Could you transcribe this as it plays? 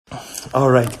All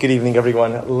right, good evening,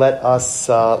 everyone. Let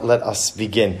us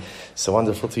begin. So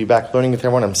wonderful to be back learning with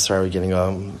everyone. I'm sorry we're getting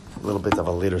a little bit of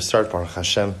a later start. Baruch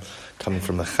Hashem, coming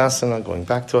from the Chasana, going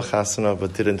back to a Chasana,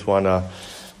 but didn't want to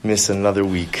miss another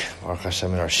week. Baruch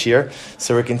Hashem in our Shir.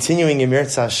 So we're continuing in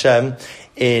Mirza Hashem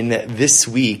in this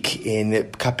week in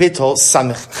Kapitel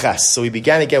Samech Ches. So we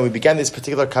began this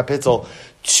particular Kapitel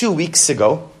 2 weeks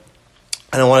ago.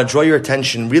 And I want to draw your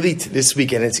attention really to this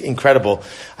week, and it's incredible.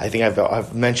 I think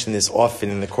I've mentioned this often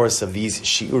in the course of these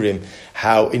shiurim,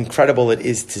 how incredible it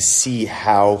is to see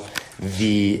how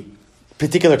the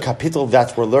particular kapitel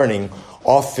that we're learning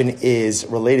often is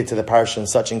related to the parasha in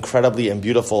such incredibly and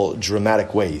beautiful,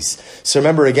 dramatic ways. So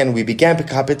remember again, we began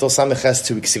kapitel Sameches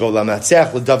 2 weeks ago,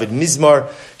 Lamatzeach with David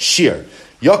Mizmar Shir.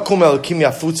 So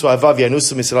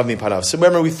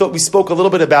remember, we spoke a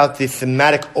little bit about the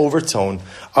thematic overtone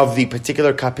of the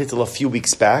particular kapitel a few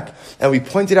weeks back, and we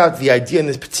pointed out the idea in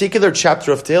this particular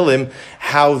chapter of Tehillim,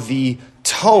 how the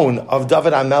tone of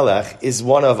David HaMelech is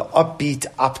one of upbeat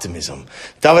optimism.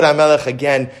 David HaMelech,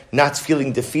 again, not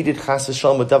feeling defeated, chas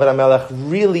v'shalom, but David HaMelech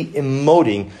really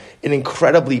emoting an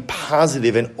incredibly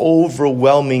positive and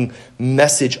overwhelming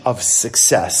message of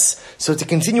success. So to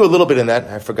continue a little bit in that,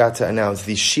 I forgot to announce,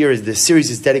 the series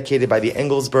is dedicated by the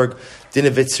Engelsberg,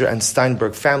 Dinovitzer, and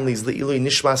Steinberg families. Le'ilui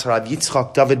Nishmas Harav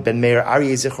Yitzchak David Ben Meir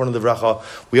Aryeh Zichron Livracha.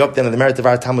 We hope that in the merit of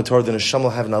our Talmud Torah, the Neshama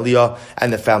will have an aliyah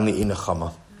and the family in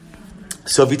Nechama.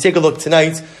 So if you take a look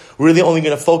tonight, we're really only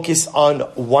going to focus on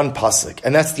one pasuk,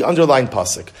 and that's the underlined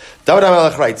pasuk. David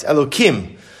HaMelech writes,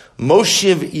 Elokim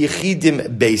Moshiv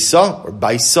Yechidim Beisa, or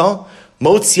Baisa,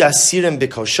 Motzi Asirim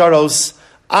Bekosharos,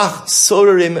 Ach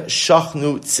Sorerim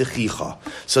Shachnu Tzichicha.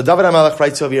 So David HaMelech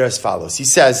writes over here as follows. He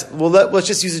says, let's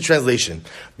just use the translation.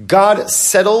 God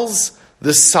settles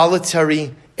the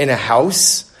solitary in a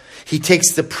house. He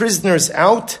takes the prisoners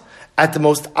out at the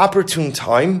most opportune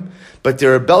time, but the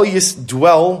rebellious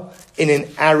dwell in an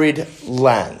arid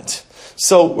land.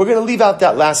 So we're going to leave out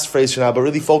that last phrase for now, but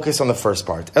really focus on the first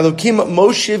part. Elokim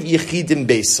Moshiv Yechidim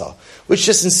Beisa, which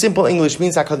just in simple English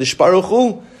means HaKadosh Baruch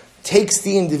Hu takes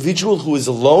the individual who is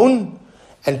alone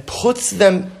and puts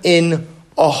them in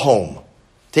a home.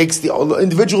 Takes the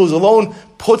individual who's alone,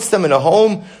 puts them in a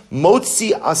home.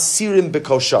 Motzi Asirim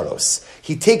Bekosharos.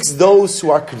 He takes those who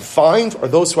are confined or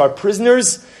those who are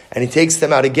prisoners, and he takes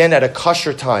them out again at a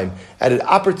kosher time, at an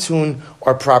opportune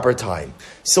or proper time.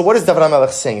 So what is David HaMelech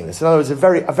saying in this? In other words, a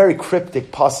very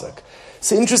cryptic pasuk.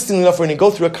 So interestingly enough, we're going to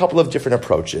go through a couple of different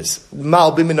approaches.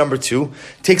 Malbim in number 2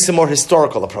 takes a more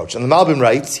historical approach. And the Malbim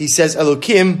writes, he says,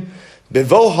 Elokim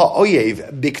bevo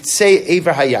ha'oyev biktsei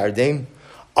ever hayardim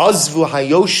azvu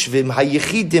hayoshvim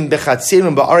hayechidim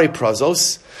bechatzerim ba'arei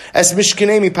prazos es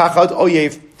mishkenei mipachad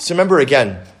oyev. So remember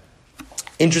again,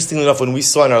 interestingly enough, when we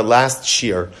saw in our last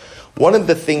shir, one of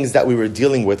the things that we were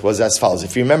dealing with was as follows.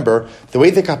 If you remember, the way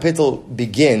the kapitel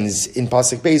begins in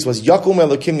Pasuk Beis was Yakum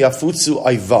Elokim Yafutzu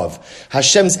Ayvav.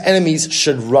 Hashem's enemies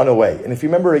should run away. And if you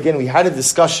remember again, we had a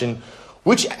discussion,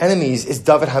 which enemies is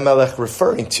David HaMelech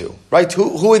referring to? Right?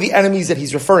 Who are the enemies that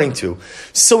he's referring to?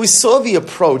 So we saw the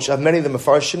approach of many of the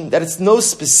Mefarshim that it's no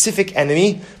specific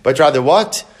enemy, but rather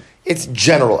what? It's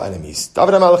general enemies.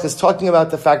 David HaMelech is talking about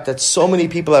the fact that so many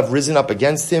people have risen up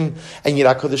against him, and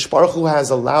yet HaKadosh Baruch Hu has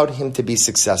allowed him to be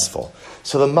successful.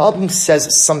 So the Malbim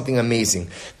says something amazing,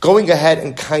 going ahead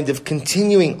and kind of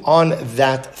continuing on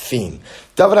that theme.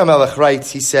 David HaMelech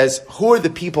writes, he says, who are the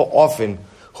people often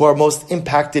who are most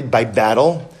impacted by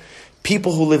battle?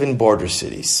 People who live in border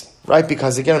cities. Right?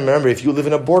 Because again, remember, if you live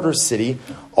in a border city,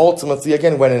 ultimately,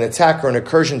 again, when an attack or an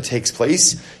incursion takes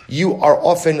place, you are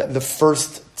often the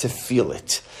first to feel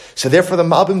it. So therefore, the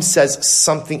Malbim says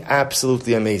something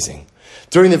absolutely amazing.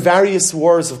 During the various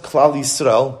wars of Klal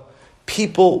Yisrael,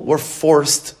 people were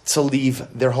forced to leave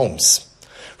their homes.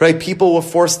 Right? People were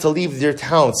forced to leave their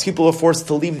towns. People were forced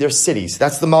to leave their cities.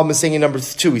 That's the Malbim saying in number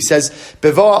 2. He says,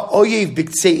 Bevoa oyev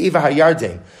biktsei eva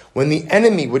hayarden. When the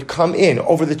enemy would come in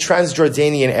over the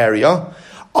Transjordanian area,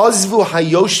 Azvu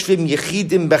hayoshvim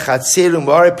yechidim bechatzerim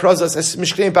v'arei prazos es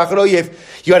mishknei b'achar oyev.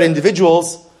 You had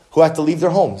individuals who had to leave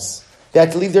their homes. They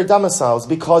had to leave their domiciles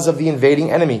because of the invading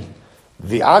enemy.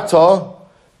 V'ata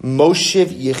moshiv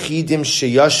yechidim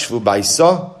sheyashvu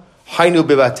baisa hainu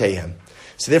bebateihem.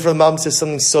 So therefore the Malbim says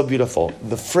something so beautiful.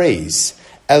 The phrase,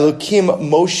 Elokim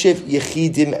Moshiv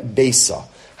Yechidim Beisa.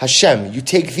 Hashem, you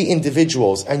take the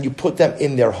individuals and you put them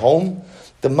in their home.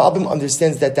 The Malbim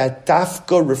understands that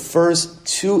dafka refers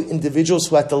to individuals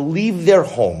who had to leave their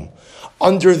home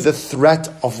under the threat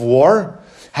of war.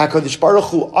 HaKadosh Baruch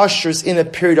Hu ushers in a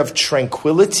period of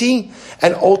tranquility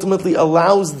and ultimately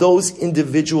allows those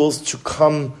individuals to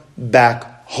come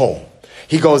back home.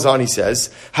 He goes on, he says,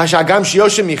 Hashagam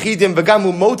shiyoshim yichidim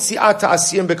v'gamu motzi ata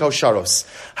asirim b'kosharos.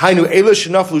 Hainu elu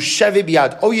shenaflu sheve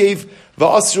biyad oyev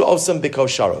v'asru osam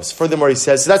b'kosharos. Furthermore, he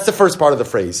says, so that's the first part of the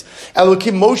phrase.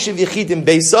 Elokim moshev yichidim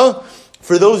beisa,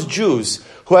 for those Jews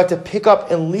who had to pick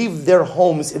up and leave their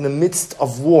homes in the midst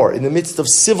of war, in the midst of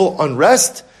civil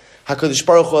unrest, HaKadosh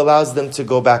Baruch Hu allows them to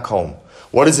go back home.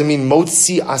 What does it mean?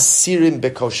 Motzi asirim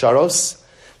b'kosharos.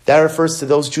 That refers to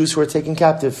those Jews who are taken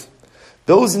captive.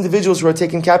 Those individuals who are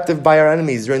taken captive by our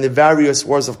enemies during the various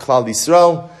wars of Klal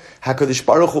Yisrael, HaKadosh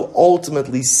Baruch Hu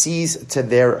ultimately sees to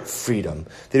their freedom.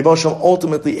 The Rebbe Shalom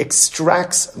ultimately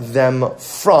extracts them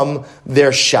from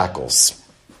their shackles.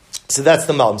 So that's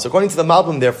the Malbim. So according to the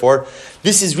Malbim, therefore,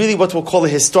 this is really what we'll call a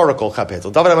historical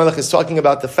kapitel. David HaMelech is talking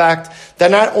about the fact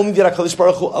that not only did HaKadosh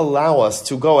Baruch Hu allow us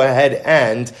to go ahead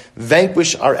and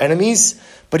vanquish our enemies,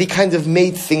 but He kind of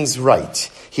made things right.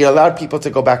 He allowed people to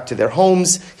go back to their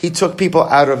homes. He took people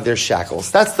out of their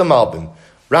shackles. That's the Malbim.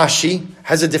 Rashi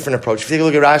has a different approach. If you take a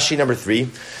look at Rashi number 3,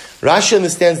 Rashi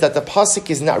understands that the pasuk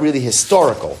is not really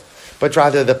historical, but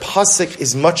rather the pasuk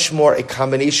is much more a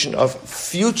combination of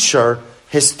future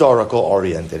historical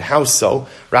oriented. How so?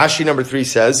 Rashi number 3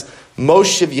 says,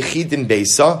 Moshe v'yichidim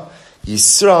beisa,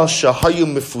 Yisrael shahayu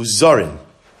mefuzarim,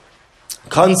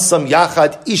 kansam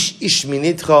yachad ish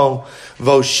minitcho,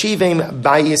 voshivim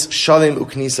bayis shalim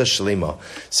uknisa shalima.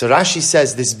 So Rashi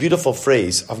says this beautiful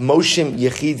phrase of Moshe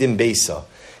yichidim beisa,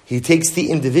 he takes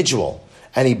the individual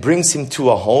and he brings him to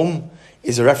a home,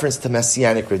 is a reference to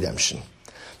Messianic redemption.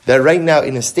 That right now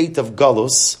in a state of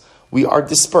galus, we are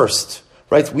dispersed.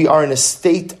 Right, we are in a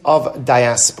state of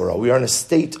diaspora. We are in a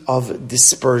state of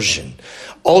dispersion.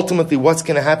 Ultimately, what's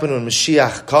going to happen when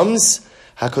Mashiach comes?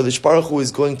 HaKadosh Baruch Hu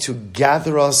is going to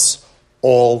gather us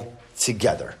all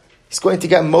together. He's going to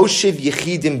get Moshe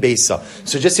Yechidim Beisa.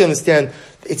 So just to understand,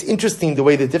 it's interesting the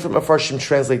way the different Mefarshim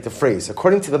translate the phrase.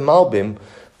 According to the Malbim,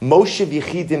 Moshe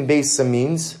Yechidim Beisa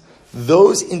means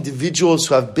those individuals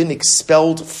who have been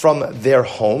expelled from their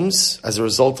homes as a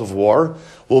result of war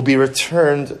will be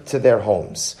returned to their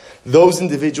homes. Those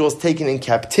individuals taken in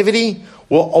captivity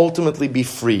will ultimately be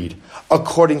freed.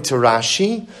 According to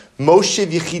Rashi, Moshe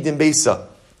Yechidim Beisa,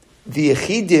 the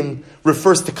Yechidim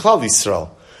refers to Klal Yisrael.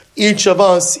 Each of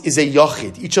us is a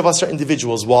Yachid. Each of us are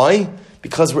individuals. Why?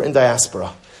 Because we're in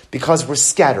diaspora. Because we're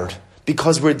scattered.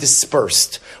 Because we're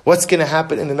dispersed. What's going to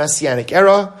happen in the Messianic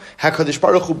era? HaKadosh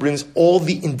Baruch Hu brings all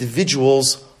the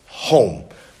individuals home.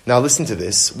 Now listen to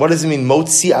this. What does it mean?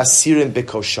 Motzi asirim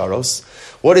b'kosharos.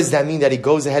 What does that mean? That He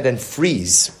goes ahead and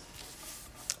frees,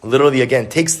 literally again,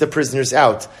 takes the prisoners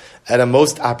out at a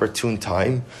most opportune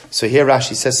time. So here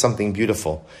Rashi says something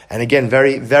beautiful. And again,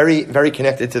 very, very, very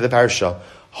connected to the parasha.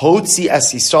 Hotzi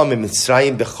es Yisrael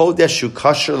miMitzrayim b'chodesh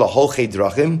ukasher laholchei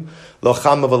drachim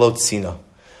locham v'lotzina.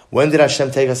 When did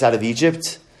Hashem take us out of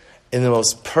Egypt? In the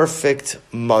most perfect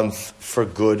month for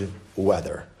good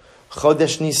weather.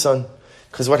 Chodesh Nisan.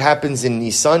 Because what happens in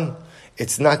Nisan,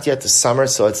 it's not yet the summer,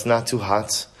 so it's not too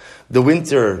hot. The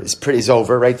winter is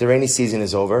over, right? The rainy season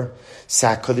is over. So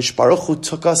HaKadosh Baruch Hu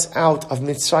took us out of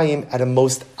Mitzrayim at a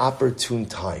most opportune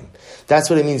time. That's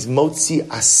what it means, Motzi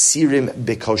Asirim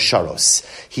B'Kosharos.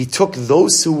 He took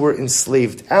those who were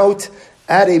enslaved out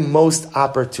at a most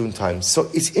opportune time. So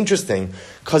it's interesting,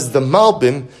 because the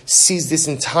Malbim sees this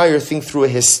entire thing through a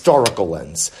historical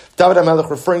lens. David HaMelech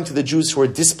referring to the Jews who were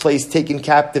displaced, taken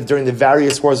captive during the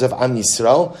various wars of Am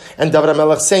Yisrael, and David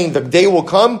HaMelech saying the day will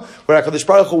come where HaKadosh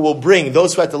Baruch Hu will bring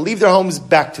those who had to leave their homes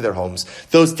back to their homes.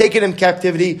 Those taken in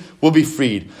captivity will be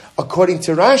freed. According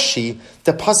to Rashi,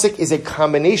 the pasuk is a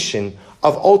combination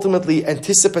of ultimately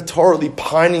anticipatorily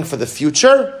pining for the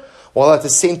future, while at the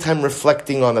same time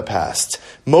reflecting on the past.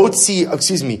 Moshe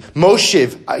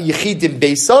Yechidim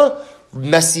Beisa,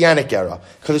 Messianic era.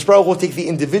 Kadosh Baruch Hu will take the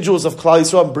individuals of Klal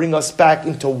Yisrael and bring us back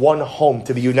into one home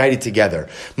to be united together.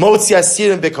 Motzi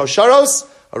Asirim B'Kosharos,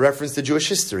 a reference to Jewish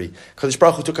history. Kadosh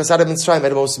Baruch Hu took us out of Mitzrayim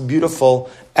at a most beautiful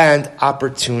and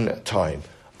opportune time.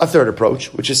 A third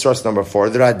approach, which is source number 4,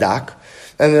 the Radak.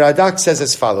 And the Radak says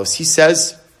as follows. He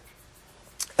says,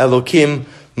 Elokim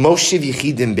Moshe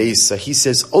Yechidim Beisa. He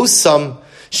says, Osam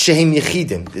Shehem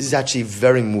Yechidim. This is actually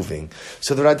very moving.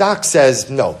 So the Radak says,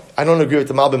 no, I don't agree with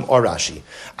the Malbim or Rashi.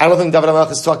 I don't think David HaMelech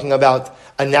is talking about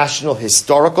a national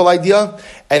historical idea,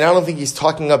 and I don't think he's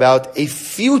talking about a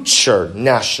future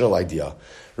national idea.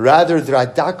 Rather, the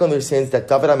Radak understands that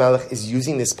David HaMelech is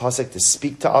using this pasuk to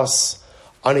speak to us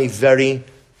on a very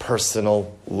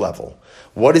personal level.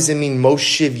 What does it mean,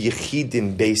 Moshe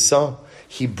Yechidim Beisa?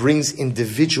 He brings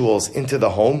individuals into the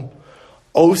home.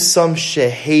 Osam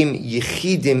shehem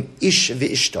yechidim ish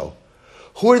v'ishto.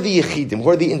 Who are the yechidim? Who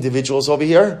are the individuals over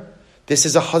here? This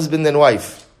is a husband and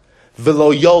wife.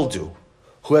 velo yoldu,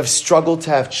 who have struggled to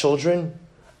have children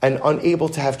and unable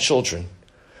to have children.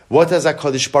 What does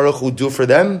HaKadosh Baruch Hu do for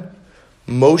them?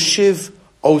 Moshiv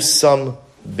osam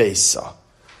beisa.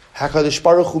 HaKadosh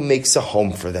Baruch Hu makes a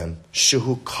home for them.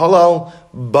 Shehu kalal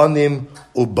banim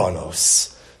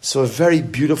ubanos. So a very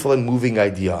beautiful and moving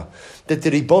idea that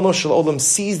the Ribono Shel Olam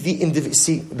sees the individual.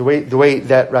 See the way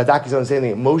that Radak is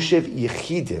understanding it. Moshev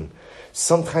Yechidim.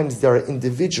 Sometimes there are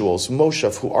individuals,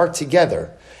 Moshev, who are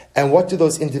together, and what do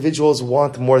those individuals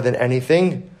want more than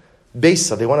anything?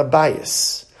 Beisa. They want a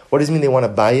bias. What does it mean? They want a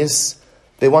bias.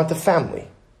 They want a family.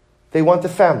 They want a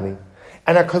family.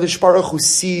 And HaKadosh Baruch Hu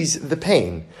sees the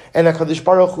pain. And HaKadosh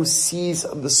Baruch Hu sees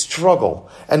the struggle.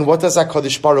 And what does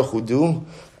HaKadosh Baruch Hu do?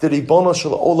 The Ribono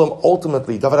Shel Olam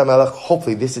ultimately, David HaMelech,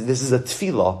 hopefully this is a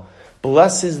tefillah,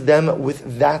 blesses them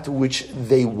with that which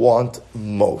they want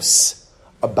most.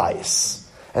 A bias.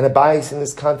 And a bias in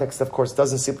this context, of course,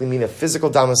 doesn't simply mean a physical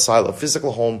domicile, a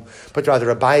physical home, but rather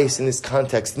a bias in this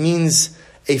context means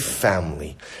a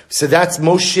family. So that's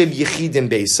Moshe Yechidim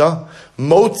Beisa.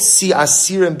 Motzi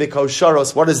Asirim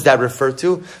B'Kosharos. What does that refer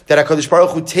to? That HaKadosh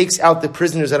Baruch Hu takes out the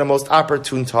prisoners at a most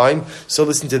opportune time. So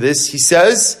listen to this. He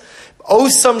says,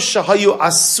 Osam Shahayu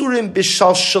Asurim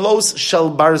B'Shal Shalos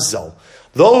Shel Barzel.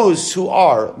 Those who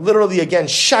are literally again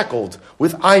shackled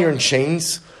with iron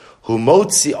chains, who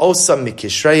motzi osam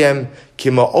mikishrayim,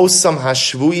 kimo osam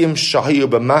hashvuyim shahayu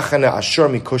b'machane ashur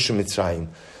mikushim mitzrayim.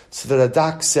 So the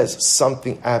Radak says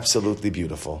something absolutely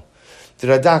beautiful. The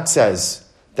Radak says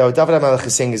that what David HaMelech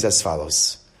is saying is as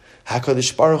follows.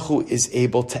 HaKadosh Baruch Hu is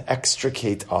able to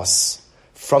extricate us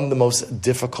from the most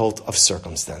difficult of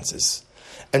circumstances.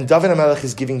 And David HaMelech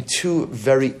is giving two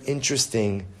very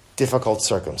interesting, difficult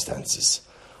circumstances.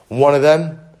 One of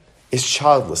them is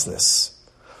childlessness.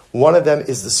 One of them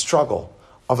is the struggle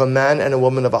of a man and a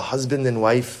woman, of a husband and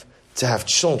wife, to have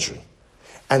children.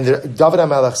 And David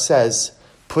HaMelech says,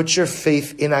 put your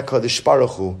faith in HaKadosh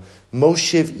Baruch Hu,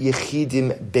 Moshev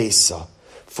Yechidim Beisa,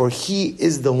 for he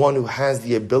is the one who has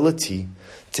the ability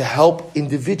to help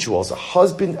individuals, a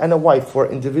husband and a wife, for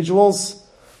individuals,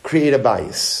 create a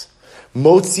bias.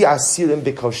 Motzi Asirim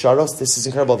B'Kosharos, this is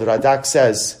incredible. The Radak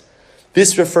says,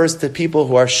 this refers to people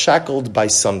who are shackled by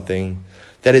something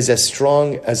that is as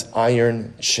strong as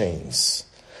iron chains.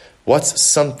 What's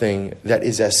something that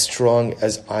is as strong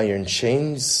as iron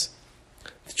chains?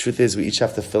 The truth is, we each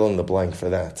have to fill in the blank for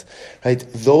that. Right?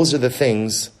 Those are the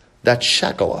things that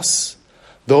shackle us.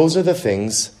 Those are the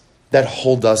things that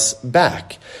hold us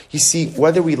back. You see,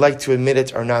 whether we like to admit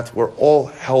it or not, we're all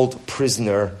held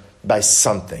prisoner by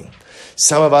something.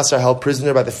 Some of us are held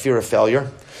prisoner by the fear of failure.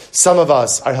 Some of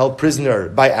us are held prisoner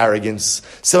by arrogance.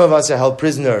 Some of us are held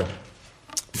prisoner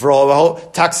for all the whole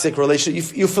toxic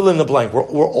relationship. You fill in the blank. We're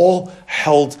all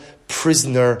held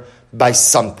prisoner by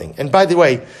something. And by the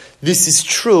way, this is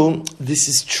true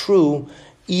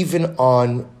even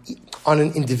on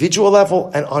an individual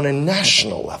level and on a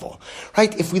national level.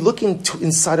 Right? If we look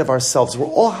inside of ourselves, we're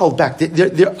all held back.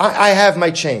 I have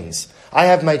my chains. I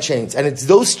have my chains. And it's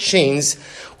those chains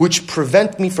which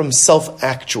prevent me from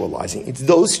self-actualizing. It's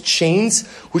those chains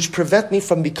which prevent me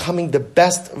from becoming the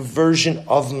best version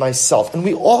of myself. And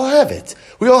we all have it.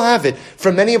 We all have it.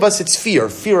 For many of us, it's fear.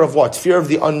 Fear of what? Fear of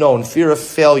the unknown. Fear of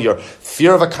failure.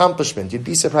 Fear of accomplishment. You'd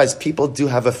be surprised. People do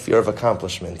have a fear of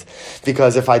accomplishment.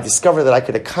 Because if I discover that I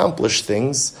could accomplish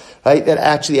things, right, that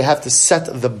actually I have to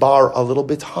set the bar a little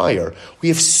bit higher. We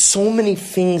have so many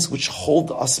things which hold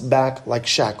us back like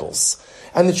shackles.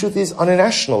 And the truth is, on a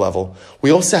national level,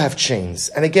 we also have chains.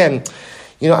 And again,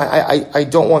 I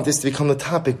don't want this to become the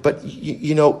topic, but,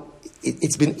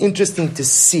 it's been interesting to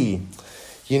see,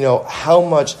 how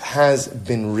much has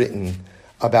been written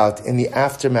about in the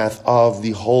aftermath of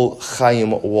the whole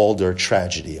Chaim Walder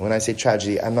tragedy. When I say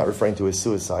tragedy, I'm not referring to a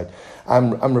suicide.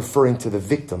 I'm referring to the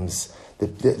victims,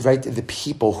 the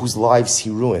people whose lives he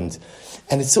ruined.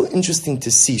 And it's so interesting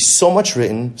to see so much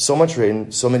written, so many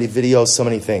videos, so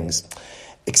many things.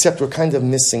 Except we're kind of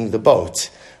missing the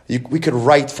boat. We could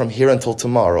write from here until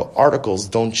tomorrow. Articles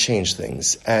don't change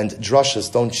things, and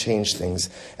drushes don't change things,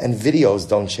 and videos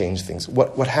don't change things.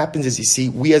 What happens is, you see,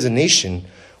 we as a nation,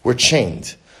 we're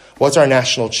chained. What's our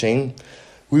national chain?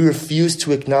 We refuse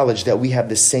to acknowledge that we have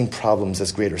the same problems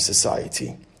as greater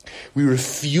society. We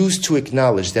refuse to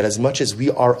acknowledge that as much as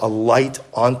we are a light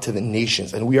onto the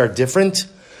nations, and we are different,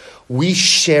 we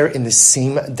share in the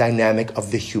same dynamic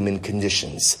of the human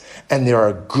conditions. And there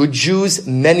are good Jews,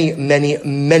 many, many,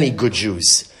 many good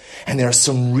Jews. And there are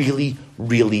some really,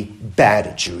 really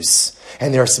bad Jews.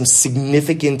 And there are some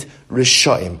significant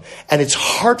Rishaim. And it's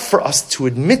hard for us to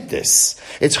admit this.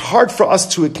 It's hard for us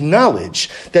to acknowledge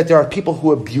that there are people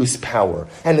who abuse power.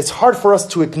 And it's hard for us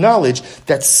to acknowledge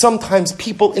that sometimes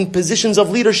people in positions of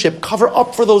leadership cover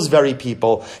up for those very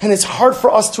people. And it's hard for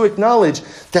us to acknowledge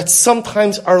that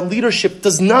sometimes our leadership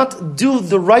does not do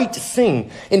the right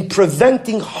thing in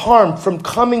preventing harm from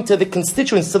coming to the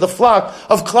constituents, to the flock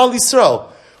of Klal Yisrael.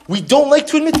 We don't like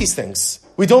to admit these things.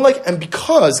 We don't like, and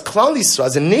because Klal Yisrael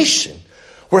as a nation,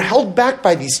 we're held back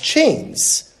by these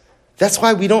chains, that's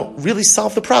why we don't really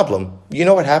solve the problem. You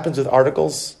know what happens with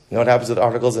articles? You know what happens with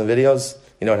articles and videos?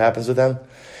 You know what happens with them?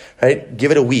 Right?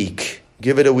 Give it a week,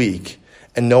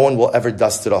 and no one will ever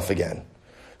dust it off again.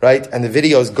 Right? And the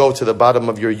videos go to the bottom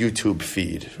of your YouTube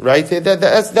feed. Right?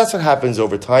 That's what happens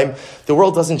over time. The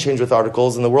world doesn't change with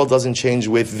articles, and the world doesn't change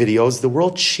with videos. The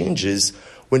world changes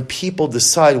when people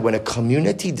decide, when a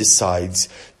community decides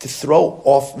to throw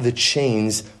off the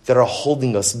chains that are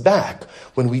holding us back,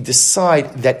 when we decide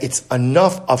that it's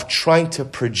enough of trying to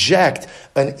project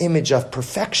an image of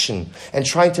perfection and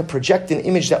trying to project an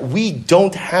image that we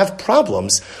don't have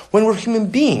problems when we're human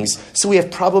beings. So we have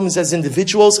problems as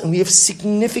individuals and we have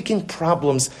significant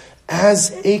problems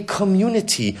as a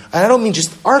community. And I don't mean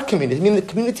just our community, I mean the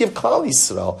community of Klal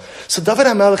Yisrael. So David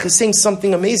HaMelech is saying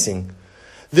something amazing.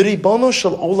 The Ribono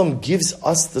Shel Olam gives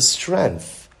us the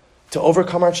strength to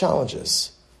overcome our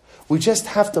challenges. We just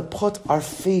have to put our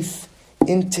faith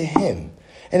into Him.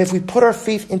 And if we put our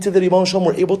faith into the Ribono Shel Olam,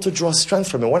 we're able to draw strength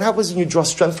from Him. What happens when you draw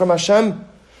strength from Hashem?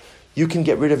 You can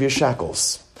get rid of your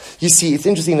shackles. You see, it's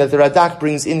interesting that the Radak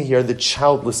brings in here the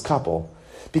childless couple.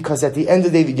 Because at the end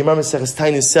of the day, the Gemara Maseches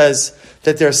Tainus says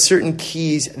that there are certain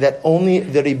keys that only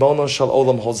the Ribono Shel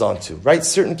Olam holds on to, right?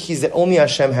 Certain keys that only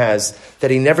Hashem has,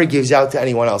 that He never gives out to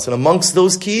anyone else. And amongst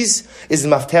those keys is the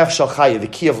Maftech Shel Chaya, the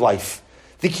key of life.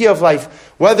 The key of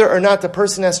life. Whether or not the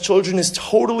person has children is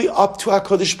totally up to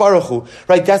HaKadosh Baruch Hu,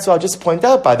 right? That's what I'll just point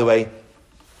out, by the way.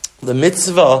 The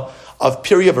mitzvah of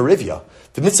Pirya V'Rivya,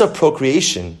 the mitzvah of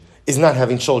procreation, is not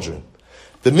having children.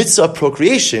 The mitzvah of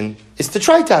procreation is to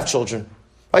try to have children.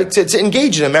 Right, to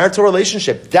engage in a marital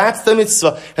relationship. That's the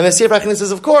mitzvah. And the Sefer HaChana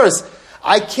says, of course,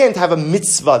 I can't have a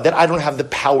mitzvah that I don't have the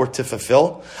power to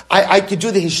fulfill. I could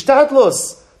do the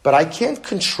hishtadlos, but I can't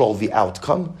control the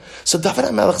outcome. So David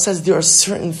HaMelech says there are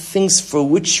certain things for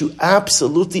which you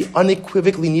absolutely,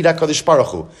 unequivocally need HaKadosh Baruch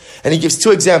Hu. And he gives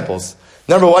two examples.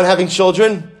 Number one, having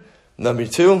children. Number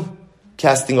two,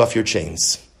 casting off your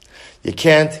chains. You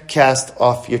can't cast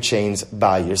off your chains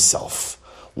by yourself.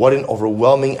 What an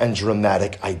overwhelming and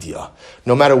dramatic idea.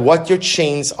 No matter what your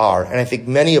chains are, and I think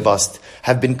many of us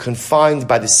have been confined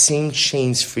by the same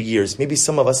chains for years, maybe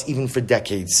some of us even for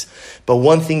decades. But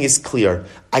one thing is clear,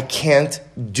 I can't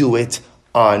do it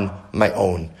on my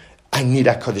own. I need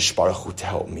HaKadosh Baruch Hu to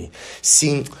help me.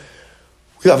 See,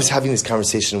 I was having this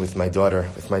conversation with my daughter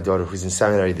who's in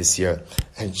seminary this year,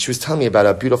 and she was telling me about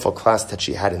a beautiful class that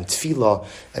she had in Tefillah,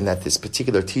 and that this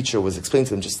particular teacher was explaining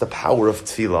to them just the power of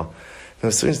Tefillah. And it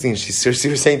was so interesting. She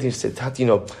was saying to me, she said, Tati,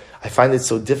 I find it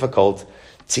so difficult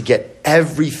to get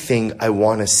everything I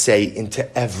want to say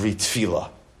into every tefillah,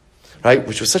 right?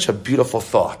 Which was such a beautiful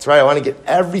thought, right? I want to get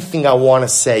everything I want to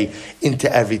say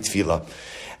into every tefillah.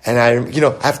 And I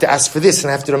have to ask for this, and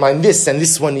I have to remind this, and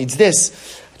this one needs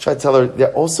this. I try to tell her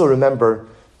that also remember,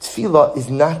 tefillah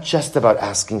is not just about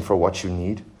asking for what you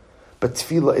need, but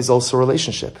tefillah is also a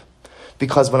relationship.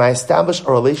 Because when I establish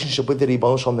a relationship with the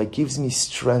Ribono Shel Olam, that gives me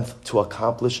strength to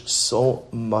accomplish so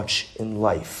much in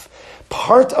life.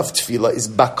 Part of tefillah is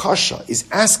bakasha, is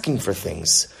asking for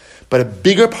things. But a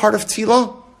bigger part of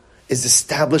tefillah is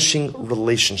establishing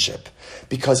relationship.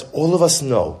 Because all of us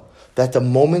know that the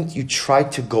moment you try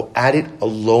to go at it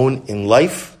alone in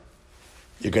life,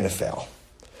 you're going to fail.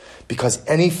 Because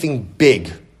anything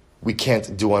big, we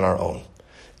can't do on our own.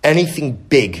 Anything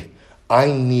big, I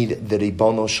need the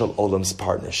Ribono Shel Olam's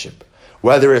partnership.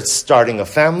 Whether it's starting a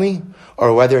family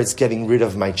or whether it's getting rid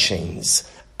of my chains,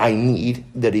 I need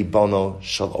the Ribono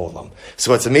Shel Olam.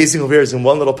 So what's amazing over here is in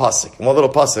one little pasuk.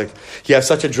 You have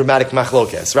such a dramatic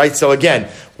machlokes, right? So again,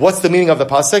 what's the meaning of the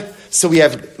pasuk? So we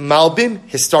have Malbim,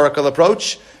 historical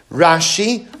approach.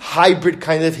 Rashi, hybrid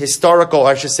kind of historical, or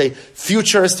I should say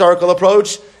future historical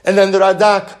approach. And then the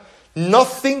Radak,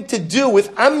 nothing to do with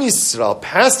Am Yisrael,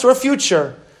 past or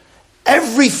future.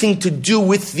 Everything to do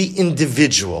with the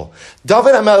individual.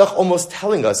 David HaMelech almost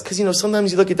telling us, because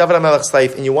sometimes you look at David HaMelech's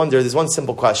life and you wonder, there's one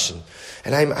simple question.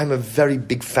 And I'm a very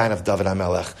big fan of David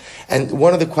HaMelech. And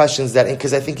one of the questions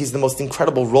because I think he's the most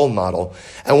incredible role model.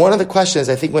 And one of the questions,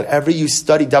 I think whenever you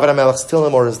study David HaMelech's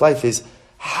Tehillim or his life is,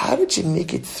 how did you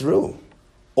make it through?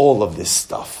 all of this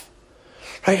stuff?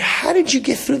 Right? How did you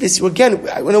get through this? Again,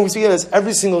 I know we speak about this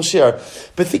every single share,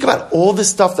 but think about all the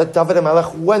stuff that David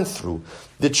HaMelech went through,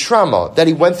 the trauma that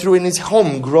he went through in his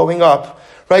home growing up,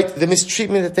 right? The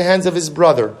mistreatment at the hands of his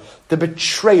brother, the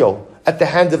betrayal at the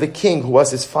hand of a king who was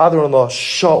his father-in-law,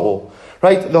 Shaul,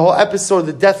 right? The whole episode,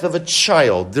 the death of a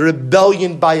child, the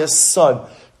rebellion by a son,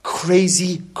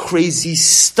 crazy, crazy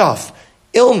stuff,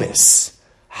 illness.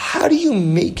 How do you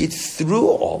make it through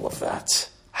all of that?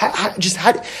 How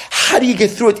do you get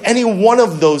through it? Any one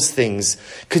of those things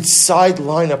could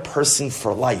sideline a person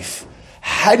for life.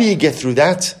 How do you get through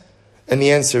that? And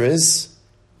the answer is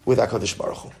with HaKadosh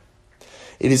Baruch Hu.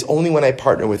 It is only when I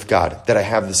partner with God that I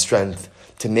have the strength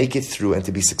to make it through and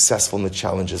to be successful in the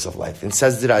challenges of life. And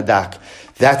says the Radak,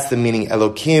 that's the meaning.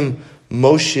 Elokim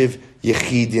Moshiv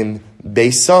Yechidim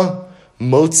Beisa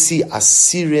Motzi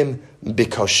Asirim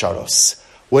Bikosharos.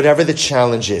 Whatever the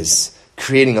challenge is,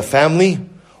 creating a family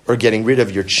or getting rid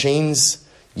of your chains,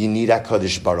 you need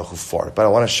HaKadosh Baruch Hu for it. But I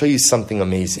want to show you something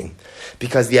amazing.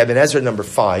 Because the Ibn Ezra number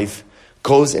 5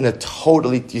 goes in a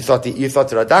totally, you thought the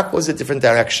Radak was a different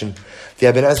direction. The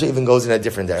Ibn Ezra even goes in a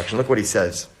different direction. Look what he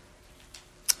says.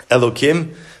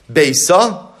 Elokim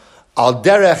Beisa al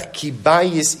derech ki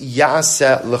bayis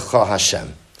yaseh lecha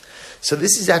Hashem. So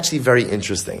this is actually very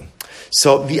interesting.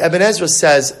 So the Ibn Ezra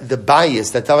says the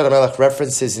bayis that David HaMelech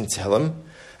references in Tehillim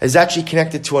is actually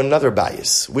connected to another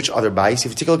bayis. Which other bayis?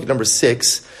 If you take a look at number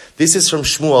 6, this is from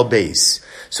Shmuel Beis.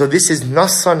 So this is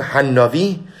Nasan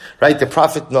Hanavi, right? The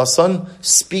prophet Nasan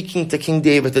speaking to King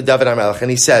David, to David HaMelech, and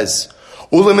he says,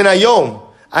 Ulemin hayom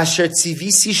asher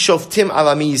tzivisi shoftim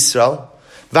alami Yisrael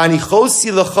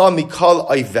v'anichosi lecha mikol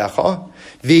oivecha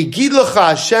v'yigid lecha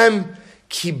Hashem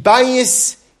ki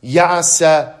bayis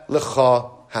ya'aseh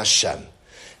lecha Hashem.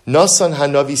 Nasan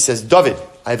Hanavi says, David,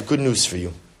 I have good news for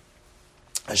you.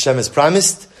 Hashem has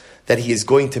promised that He is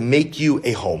going to make you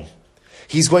a home.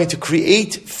 He's going to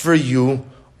create for you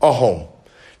a home.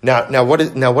 Now, what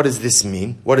does this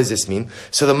mean? What does this mean?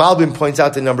 So the Malbim points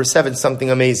out in number 7 something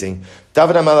amazing.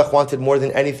 David HaMelech wanted more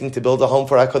than anything to build a home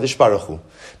for HaKadosh Baruch Hu.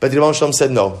 But the Rebbe Shalom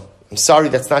said, no, I'm sorry,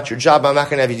 that's not your job. I'm not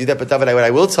going to have you do that. But David, what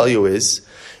I will tell you is,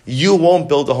 you won't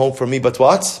build a home for me, but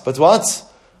what? But what?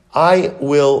 I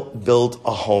will build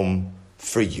a home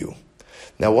for you.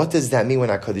 Now, what does that mean when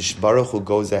HaKadosh Baruch Hu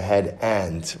goes ahead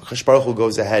and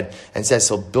says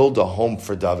he'll build a home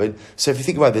for David? So if you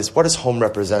think about this, what does home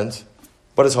represent?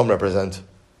 What does home represent?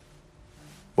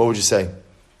 What would you say?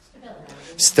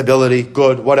 Stability.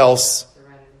 Good. What else?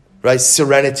 Serenity. Right?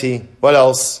 Serenity. What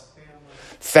else?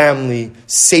 Family,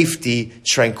 safety,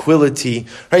 tranquility.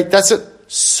 Right? That's it.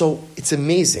 So it's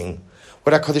amazing.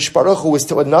 What HaKadosh Baruch Hu was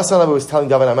telling David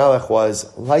HaMelech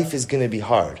was, life is going to be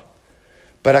hard.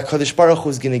 But HaKadosh Baruch Hu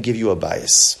is going to give you a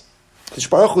bias. HaKadosh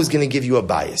Baruch Hu is going to give you a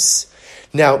bias.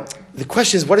 Now, the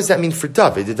question is, what does that mean for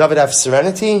David? Did David have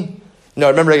serenity? No,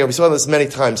 remember, again, we saw this many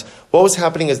times. What was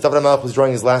happening as David HaMelech was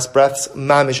drawing his last breaths?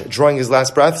 Mamish, drawing his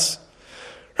last breaths?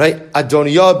 Right?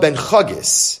 Adoniah ben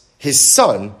Chagis, his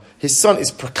son is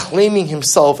proclaiming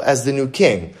himself as the new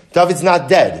king. David's not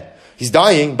dead. He's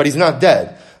dying, but he's not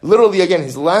dead. Literally, again,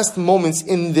 his last moments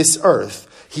in this earth,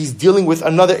 he's dealing with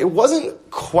another. It wasn't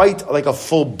quite like a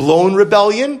full-blown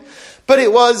rebellion, but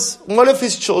it was one of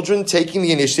his children taking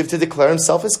the initiative to declare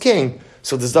himself as king.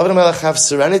 So does David HaMelech have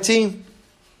serenity?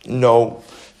 No.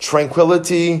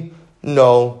 Tranquility?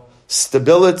 No.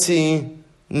 Stability?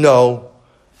 No.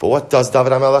 But what does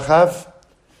David HaMelech have?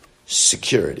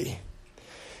 Security.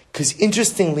 Because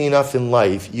interestingly enough in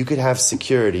life, you could have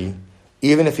security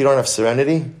even if you don't have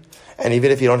serenity, and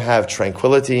even if you don't have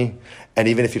tranquility, and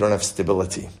even if you don't have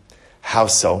stability. How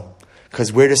so?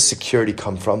 Because where does security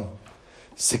come from?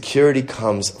 Security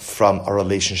comes from a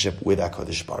relationship with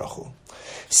HaKadosh Baruch Hu.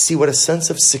 See, what a sense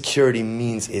of security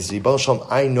means is, Ribbon Shalom,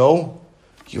 I know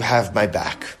you have my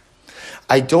back.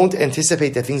 I don't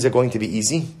anticipate that things are going to be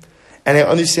easy. And I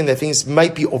understand that things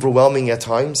might be overwhelming at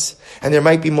times. And there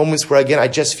might be moments where, again, I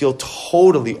just feel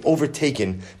totally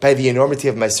overtaken by the enormity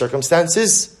of my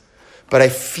circumstances. But I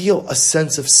feel a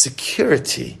sense of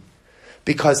security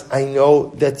because I know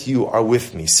that you are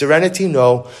with me. Serenity,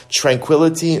 no.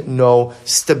 Tranquility, no.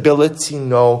 Stability,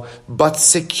 no. But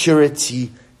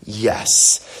security,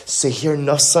 yes. So here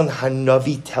Nasan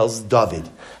Hanavi tells David,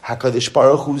 HaKadosh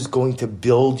Baruch Hu is going to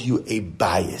build you a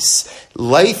bias.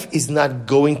 Life is not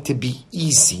going to be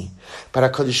easy, but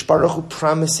HaKadosh Baruch Hu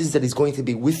promises that He's going to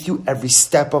be with you every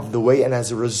step of the way, and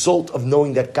as a result of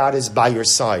knowing that God is by your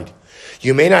side,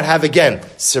 you may not have, again,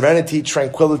 serenity,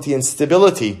 tranquility, and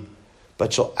stability,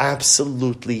 but you'll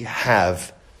absolutely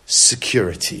have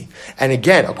security. And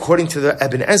again, according to the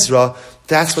Ibn Ezra,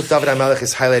 that's what David HaMelech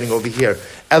is highlighting over here.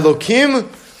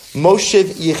 Elokim Moshev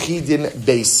Yechidin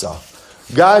Beisa.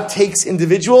 God takes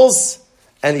individuals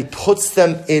and He puts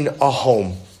them in a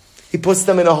home. He puts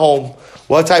them in a home.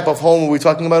 What type of home are we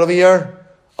talking about over here?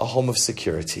 A home of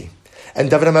security. And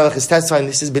David HaMelech is testifying,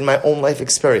 this has been my own life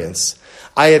experience.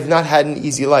 I have not had an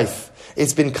easy life.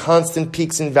 It's been constant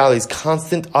peaks and valleys,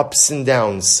 constant ups and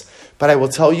downs. But I will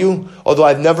tell you, although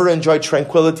I've never enjoyed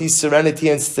tranquility, serenity,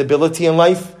 and stability in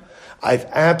life, I've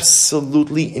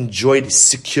absolutely enjoyed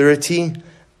security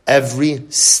every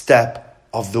step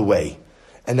of the way.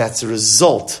 And that's a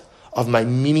result of my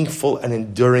meaningful and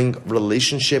enduring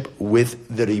relationship with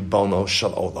the Ribono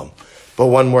Shel Olam. But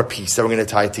one more piece that we're going to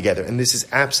tie it together. And this is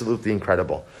absolutely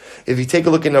incredible. If you take a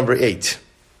look at number 8.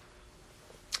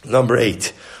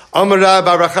 Amar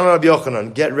Bar Chanan Rabbi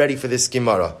Yochanan. Get ready for this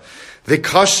Gemara. The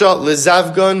kasha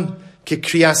lezavgon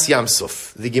kekriyas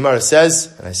yamsuf. The Gemara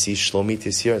says, and I see Shlomit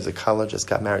is here as a kala, just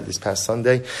got married this past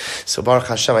Sunday. So Baruch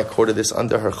Hashem, I quoted this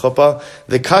under her chuppah.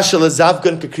 The kasha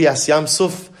lezavgon kekriyas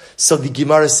yamsuf. So the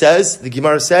Gemara says,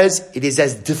 it is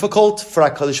as difficult for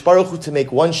HaKadosh Baruch Hu to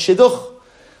make one shidduch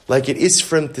like it is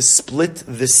for Him to split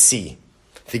the sea.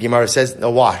 The Gemara says,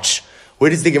 now watch. Where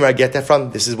does the Gemara get that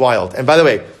from? This is wild. And by the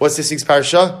way, what's this week's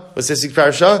parasha?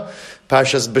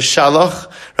 Parasha's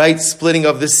Beshalach, right? Splitting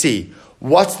of the sea.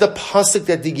 What's the pasuk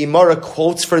that the Gemara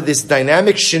quotes for this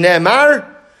dynamic? Shnei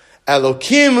Amar,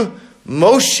 Elokim,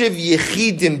 Moshev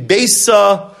Yechidim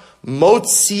Beisa,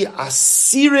 Motzi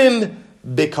Asirim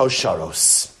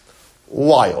Bekosharos.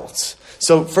 Wild.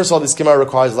 So first of all, this Gemara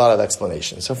requires a lot of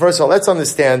explanation. So first of all, let's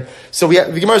understand. So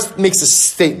the Gemara makes a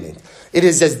statement. It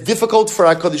is as difficult for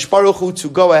HaKadosh Baruch Hu to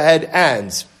go ahead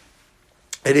and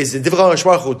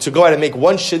make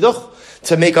one shidduch,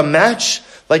 to make a match,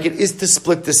 like it is to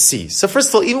split the sea. So first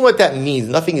of all, even what that means,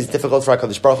 nothing is difficult for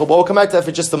HaKadosh Baruch Hu, but we'll come back to that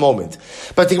for just a moment.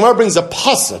 But the Gemara brings a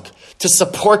pasuk to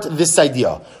support this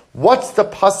idea. What's the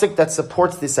pasuk that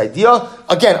supports this idea?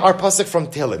 Again, our pasuk from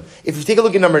Tehillim. If you take a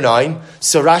look at number 9,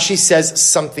 so Rashi says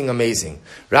something amazing.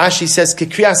 Rashi says,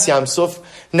 Kekriyas Yamsuf.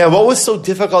 Now, what was so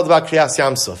difficult about Kriyas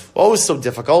Yamsuf? What was so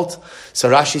difficult? So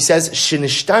Rashi says,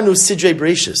 Shinishhtanu Sidrei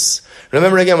Bereshis.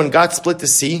 Remember again, when God split the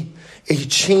sea, He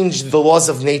changed the laws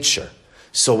of nature.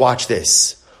 So watch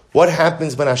this. What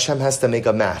happens when Hashem has to make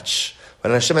a match?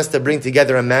 When Hashem has to bring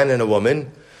together a man and a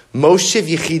woman? Moshev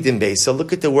Yechidim Beis. So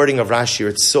look at the wording of Rashi.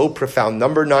 It's so profound.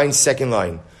 Number 9, second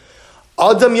line.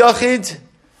 Adam Yachid,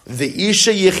 the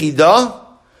Isha Yechida,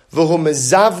 v'hu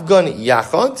mezavgon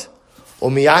yachad,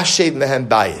 u'miyashev mehem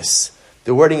bayis.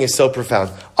 The wording is so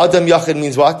profound. Adam Yachid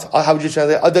means what? How would you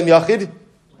translate Adam Yachid?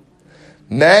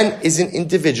 Man is an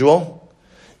individual.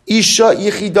 Isha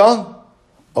Yechida,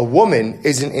 a woman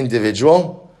is an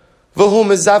individual. V'hu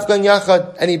mezavgon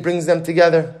yachad, and he brings them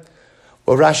together.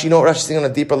 Well, Rashi, you know what Rashi's saying on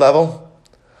a deeper level?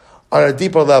 On a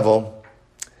deeper level,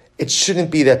 it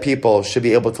shouldn't be that people should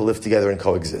be able to live together and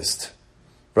coexist.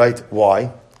 Right?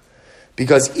 Why?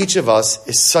 Because each of us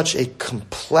is such a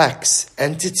complex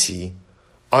entity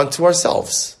unto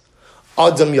ourselves.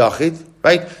 Adam Yachid,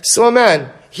 right? So a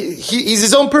man, he's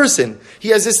his own person. He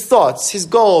has his thoughts, his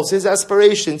goals, his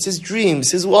aspirations, his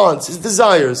dreams, his wants, his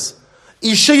desires.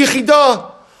 Isha Yechidah.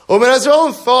 A woman has her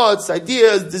own thoughts,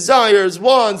 ideas, desires,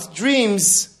 wants,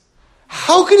 dreams.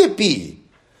 How can it be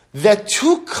that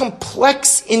two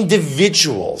complex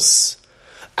individuals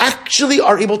actually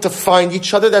are able to find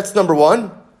each other? That's number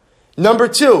 1. Number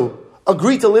 2,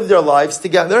 agree to live their lives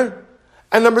together.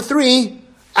 And number 3,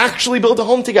 actually build a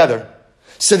home together.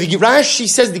 So the Rashi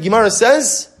says, the Gemara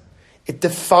says, it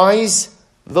defies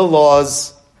the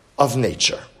laws of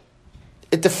nature.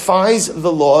 It defies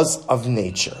the laws of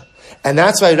nature. And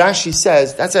that's why Rashi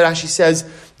says,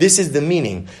 this is the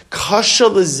meaning. Kasha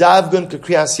lezavgon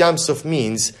kekriyas yamsuf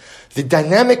means the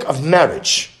dynamic of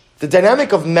marriage. The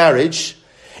dynamic of marriage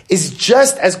is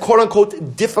just as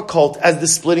quote-unquote difficult as the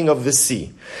splitting of the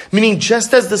sea. Meaning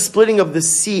just as the splitting of the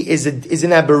sea is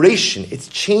an aberration, it's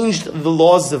changed the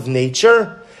laws of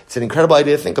nature. It's an incredible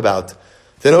idea to think about.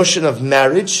 The notion of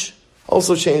marriage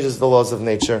also changes the laws of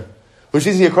nature. Which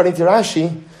means, according to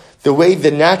Rashi, the way the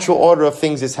natural order of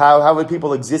things is how would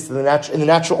people exist in the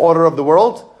natural order of the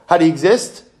world? How do you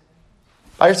exist?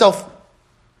 By yourself.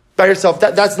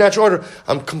 That's natural order.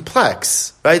 I'm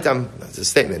complex, right? That's a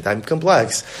statement. I'm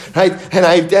complex, right?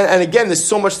 And again, there's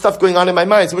so much stuff going on in my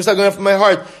mind, so much stuff going on in my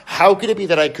heart. How could it be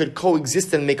that I could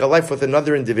coexist and make a life with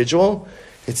another individual?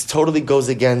 It totally goes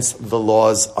against the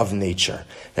laws of nature.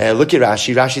 Now look at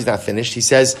Rashi. Rashi's not finished. He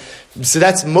says, so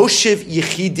that's Moshev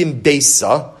Yechidim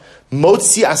Beisa,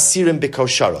 Motzi Asirim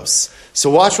Bekosharos.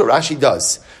 So watch what Rashi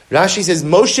does. Rashi says,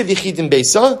 Moshev Yechidim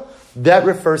Beisa, that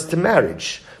refers to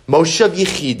marriage. Moshe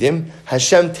Yichidim,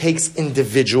 Hashem takes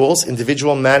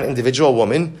individual man, individual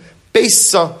woman,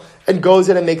 Beisa, and goes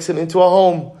in and makes them into a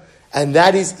home. And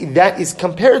that is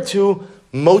compared to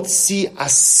Motzi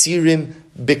Asirim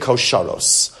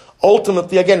Bikosharos.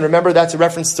 Ultimately, again, remember that's a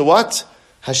reference to what?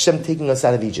 Hashem taking us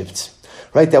out of Egypt.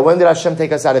 Right? That when did Hashem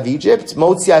take us out of Egypt?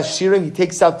 Motzi Asirim, He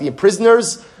takes out the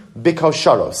prisoners,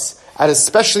 Bikosharos. At a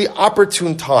especially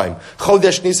opportune time.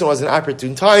 Chodesh Nisan was an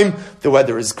opportune time. The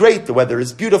weather is great. The weather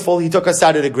is beautiful. He took us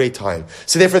out at a great time.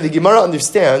 So therefore the Gemara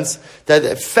understands that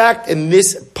the fact in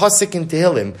this pasuk in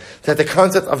Tehillim, that the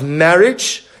concept of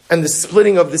marriage and the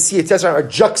splitting of the sea, etc., are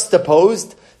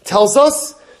juxtaposed, tells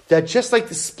us that just like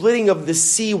the splitting of the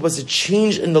sea was a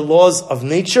change in the laws of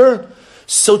nature,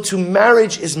 so too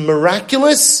marriage is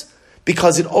miraculous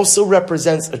because it also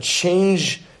represents a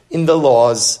change in the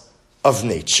laws of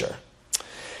nature.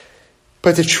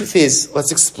 But the truth is,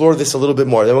 let's explore this a little bit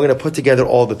more. Then we're going to put together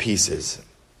all the pieces.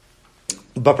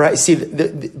 But see,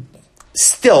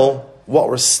 still, what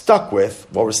we're stuck with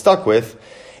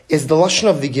is the lashon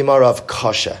of the Gemara of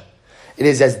kasha. It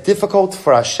is as difficult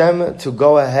for Hashem to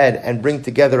go ahead and bring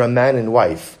together a man and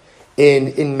wife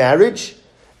in marriage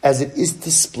as it is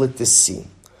to split the sea.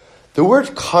 The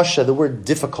word kasha, the word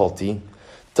difficulty,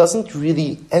 doesn't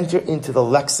really enter into the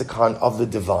lexicon of the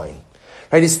divine.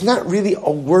 Right? It's not really a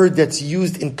word that's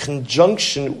used in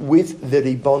conjunction with the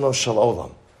Ribono Shel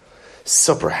Olam.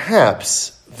 So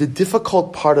perhaps the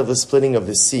difficult part of the splitting of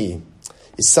the sea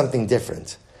is something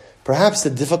different. Perhaps the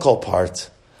difficult part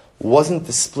wasn't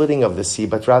the splitting of the sea,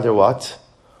 but rather what?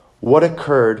 What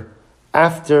occurred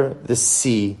after the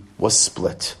sea was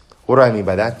split. What do I mean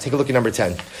by that? Take a look at number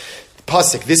 10.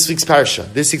 Pasuk, this week's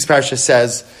parasha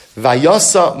says,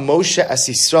 Vayasa Moshe as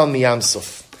Yisrael miyam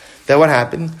suf. Then what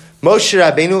happened? Moshe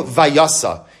Rabbeinu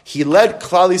Vayasa. He led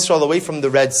Klal Yisrael away from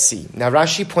the Red Sea. Now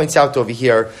Rashi points out over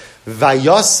here,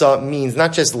 Vayasa means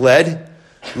not just led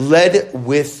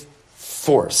with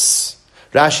force.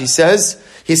 Rashi says,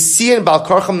 Hisiyan Bal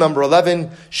Karcham number 11,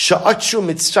 Sha'achu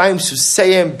Mitzrayim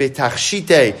Suseyim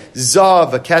Betachshite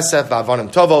Zav V'Kesef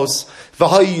V'Avanim Tovos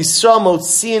V'Hay Yisrael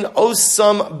Motziin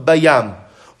Osam Bayam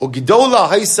U'Gdola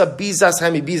Haisa Bizas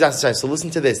Hami Bizas. So listen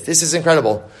to this. This is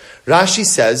incredible. Rashi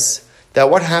says that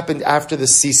what happened after the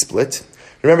sea split,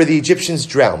 remember the Egyptians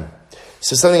drowned.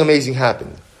 So something amazing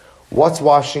happened. What's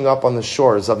washing up on the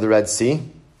shores of the Red Sea?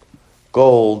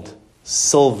 Gold,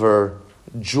 silver,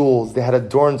 jewels. They had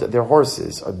adorned their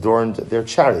horses, adorned their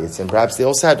chariots, and perhaps they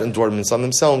also had adornments on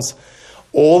themselves.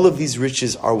 All of these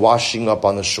riches are washing up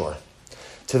on the shore.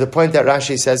 To the point that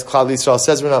Rashi says, Klal Yisrael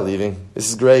says, we're not leaving. This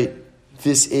is great.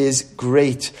 This is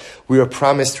great. We are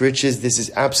promised riches. This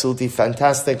is absolutely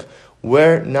fantastic.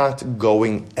 We're not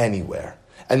going anywhere.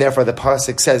 And therefore the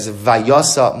pasuk says,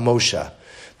 Vayasa Moshe.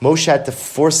 Moshe had to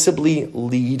forcibly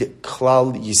lead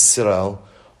Klal Yisrael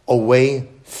away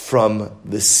from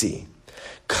the sea.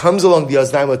 Comes along the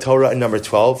Oznaim Torah in number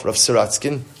 12, Rav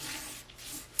Saratskin,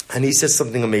 and he says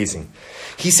something amazing.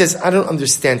 He says, I don't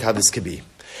understand how this could be.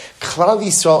 Klal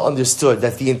Yisrael understood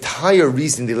that the entire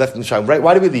reason they left Mitzrayim, right?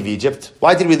 Why did we leave Egypt?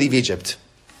 Why did we leave Egypt?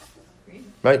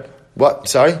 Right? What?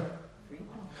 Sorry?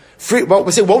 Free. What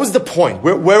was the point?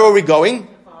 Where were we going?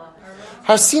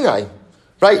 Har Sinai.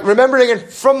 Right? Remember again,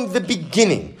 from the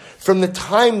beginning, from the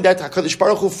time that HaKadosh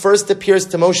Baruch Hu first appears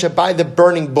to Moshe by the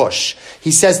burning bush,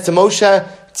 he says to Moshe,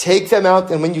 take them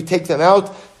out, and when you take them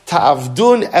out,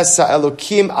 ta'avdun esa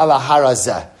elokim ala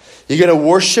harazeh. You're going to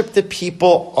worship the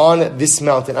people on this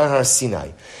mountain, on Har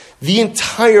Sinai. The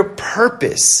entire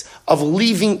purpose of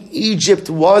leaving Egypt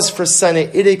was for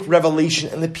Sinaitic revelation,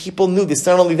 and the people knew this.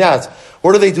 Not only that,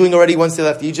 what are they doing already once they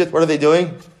left Egypt? What are they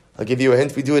doing? I'll give you a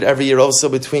hint. We do it every year also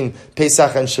between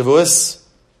Pesach and Shavuos.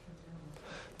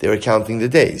 They were counting the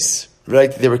days,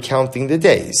 right? They were counting the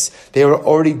days. They were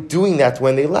already doing that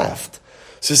when they left.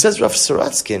 So says Rav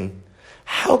Saratskin,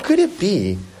 how could it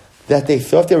be that they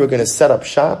thought they were going to set up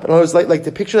shop? And I was like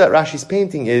the picture that Rashi's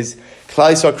painting is,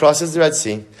 Klal Yisrael crosses the Red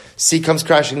Sea, sea comes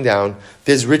crashing down,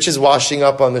 there's riches washing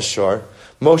up on the shore.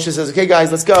 Moshe says, okay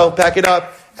guys, let's go, pack it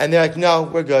up. And they're like, no,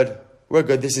 we're good. We're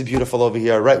good. This is beautiful over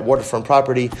here, right? Waterfront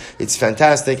property. It's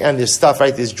fantastic. And there's stuff,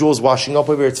 right? There's jewels washing up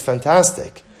over here. It's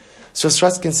fantastic. So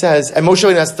Saratskin says, and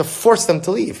Moshe has to force them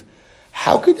to leave.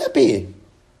 How could that be?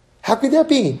 How could that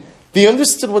be? They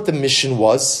understood what the mission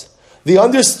was. They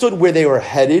understood where they were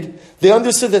headed. They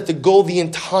understood that the goal the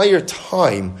entire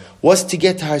time was to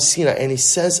get to Har Sinai. And he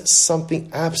says something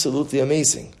absolutely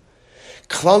amazing.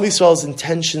 Klal Yisrael's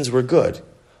intentions were good.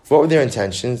 What were their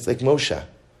intentions? Like Moshe.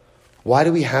 Why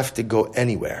do we have to go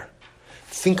anywhere?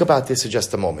 Think about this for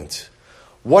just a moment.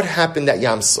 What happened at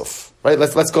Yam Suf? Right?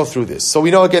 Let's go through this. So we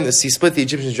know again, he split the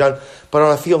Egyptians, John, but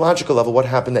on a theological level, what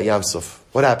happened at Yam Suf?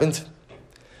 What happened?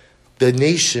 The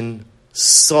nation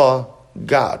saw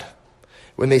God.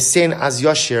 When they say in Az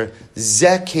Yashir,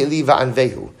 Zeh Keli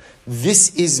Va'anvehu,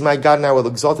 this is my God, and I will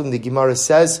exalt him. The Gemara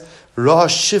says, Ra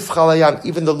Shif Chalayam,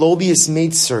 even the lowliest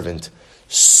maidservant,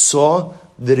 saw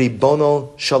the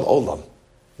Ribono Shal Olam.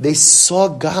 They saw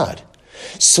God.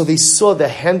 So they saw the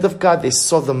hand of God, they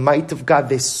saw the might of God,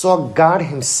 they saw God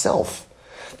himself.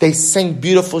 They sang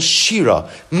beautiful Shira.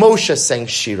 Moshe sang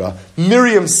Shira.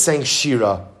 Miriam sang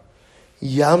Shira.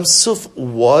 Yam Suf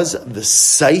was the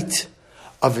site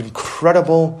of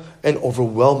incredible and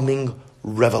overwhelming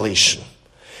revelation.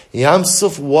 Yam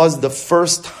Suf was the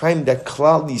first time that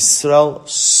Klal Yisrael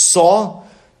saw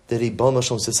the Ribono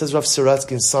Shel Olam. So it says Rav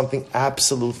Siratzkin something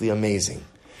absolutely amazing.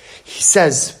 He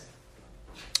says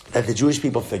that the Jewish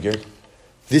people figured,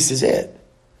 this is it.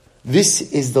 This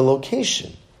is the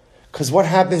location. Because what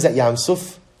happens at Yam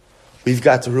Suf? We've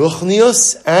got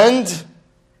Ruchnius and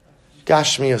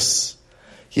Gashmius.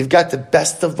 You've got the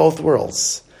best of both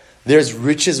worlds. There's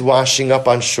riches washing up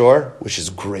on shore, which is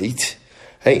great.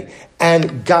 Right?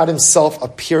 And God himself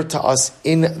appeared to us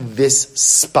in this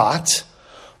spot.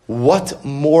 What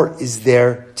more is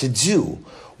there to do?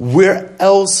 Where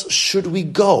else should we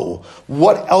go?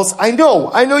 What else? I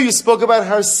know you spoke about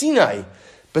Har Sinai,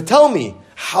 but tell me,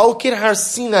 how could Har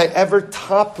Sinai ever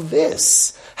top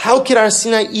this? How could Har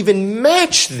Sinai even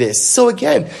match this? So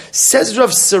again, says Rav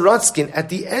Siratzkin, at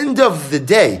the end of the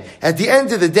day,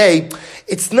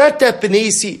 it's not that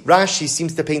Bnei Rashi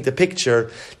seems to paint a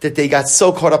picture that they got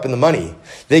so caught up in the money.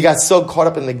 They got so caught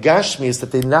up in the Gashmias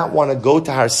that they did not want to go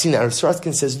to Har Sinai. Rav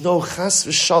Siratzkin says, no, chas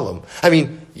v'shalom. I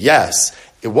mean, yes,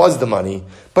 it was the money,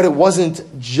 but it wasn't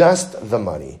just the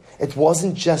money. It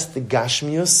wasn't just the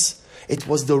Gashmius. It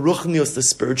was the Ruchnius, the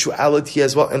spirituality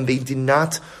as well, and they did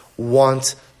not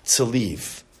want to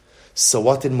leave. So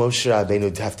what did Moshe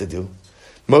Rabbeinu have to do?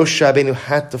 Moshe Rabbeinu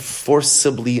had to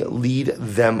forcibly lead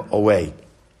them away.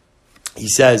 He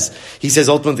says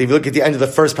ultimately, if you look at the end of the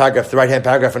first paragraph, the right-hand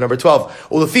paragraph of number 12,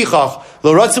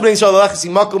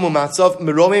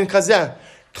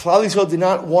 Klal Yisrael did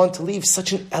not want to leave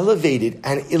such an elevated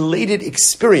and elated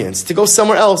experience, to go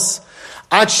somewhere else.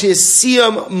 Ad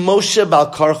she'siyam Moshe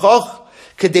bal karchoch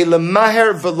kedei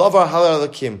lemaher v'lovar halar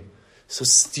lakim. So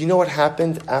do you know what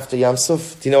happened after Yam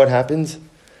Suf? Do you know what happened?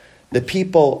 The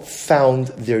people found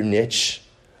their niche.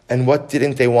 And what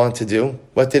didn't they want to do?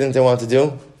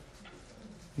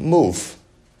 Move.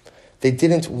 They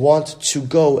didn't want to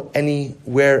go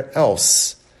anywhere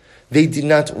else. They did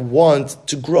not want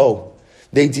to grow.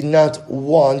 They did not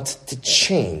want to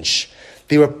change.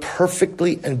 They were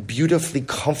perfectly and beautifully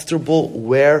comfortable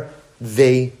where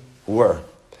they were.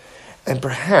 And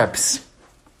perhaps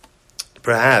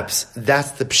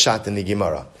that's the pshat in the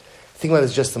Gemara. Think about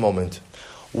this just a moment.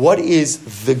 What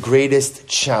is the greatest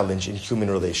challenge in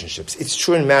human relationships? It's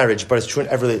true in marriage, but it's true in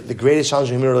every... The greatest challenge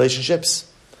in human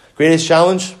relationships? Greatest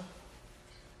challenge?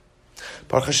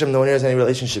 Baruch Hashem, no one here has any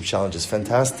relationship challenges.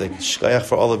 Fantastic. Shkayach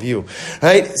for all of you.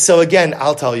 Right? So again,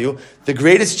 I'll tell you, the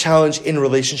greatest challenge in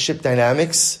relationship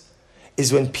dynamics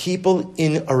is when people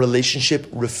in a relationship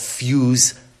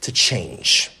refuse to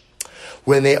change.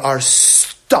 When they are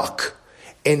stuck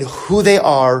in who they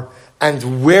are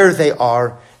and where they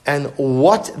are and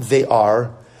what they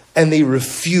are, and they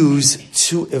refuse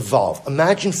to evolve.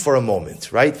 Imagine for a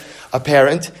moment, right? A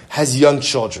parent has young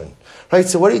children, right?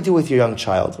 So what do you do with your young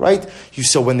child, right?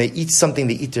 So when they eat something,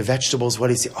 they eat their vegetables, what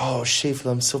do you say? Oh,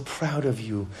 Shefla, I'm so proud of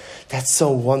you. That's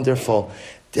so wonderful.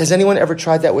 Has anyone ever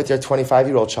tried that with their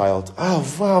 25-year-old child? Oh,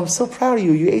 wow, I'm so proud of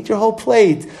you. You ate your whole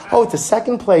plate. Oh, it's the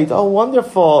second plate. Oh,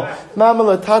 wonderful.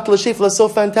 Mamala, tatla, Shefla, so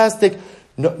fantastic.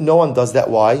 No one does that.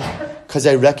 Why? Because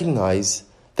I recognize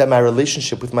that my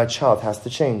relationship with my child has to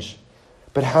change.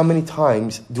 But how many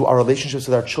times do our relationships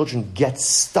with our children get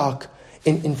stuck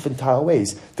in infantile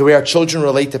ways? The way our children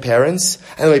relate to parents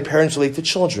and the way parents relate to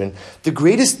children. The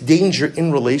greatest danger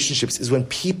in relationships is when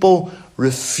people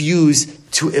refuse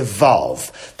to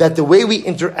evolve. That the way we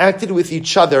interacted with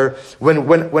each other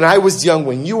when I was young,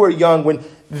 when you were young,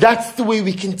 that's the way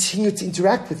we continue to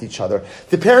interact with each other.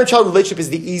 The parent-child relationship is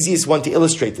the easiest one to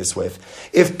illustrate this with.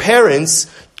 If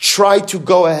parents try to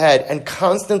go ahead and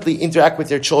constantly interact with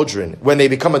their children when they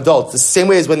become adults, the same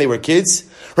way as when they were kids,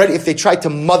 right? If they try to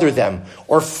mother them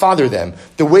or father them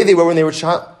the way they were when they were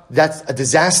child, that's a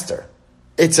disaster.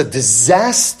 It's a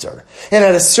disaster. And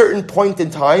at a certain point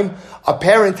in time, a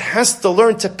parent has to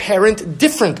learn to parent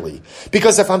differently.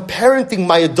 Because if I'm parenting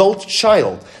my adult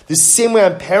child the same way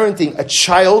I'm parenting a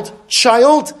child,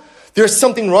 there's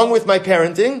something wrong with my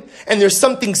parenting, and there's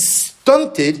something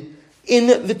stunted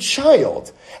in the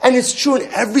child. And it's true in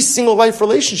every single life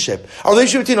relationship. Our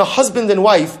relationship between a husband and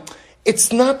wife,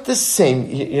 it's not the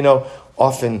same.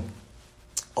 Often,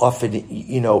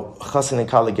 chassan and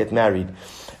kala get married.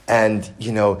 And,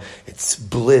 it's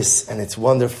bliss and it's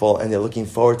wonderful and they're looking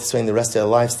forward to spending the rest of their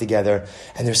lives together.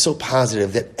 And they're so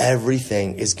positive that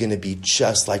everything is going to be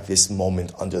just like this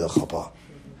moment under the chuppah.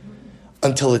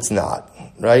 Until it's not,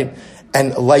 right?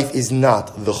 And life is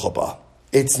not the chuppah.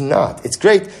 It's not. It's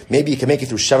great. Maybe you can make it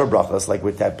through Sheva Brachas, like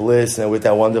with that bliss and with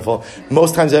that wonderful.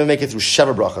 Most times I don't make it through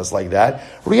Sheva Brachas like that.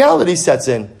 Reality sets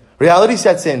in.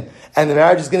 And the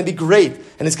marriage is going to be great.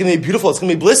 And it's going to be beautiful. It's going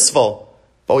to be blissful.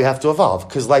 But we have to evolve,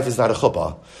 because life is not a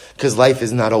chuppah, because life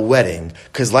is not a wedding,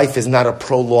 because life is not a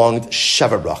prolonged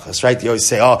Sheva Brachas, right? You always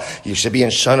say, you should be in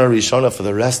Shana Rishona for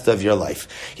the rest of your life.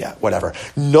 Yeah, whatever.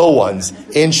 No one's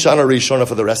in Shana Rishona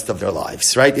for the rest of their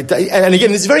lives, right? And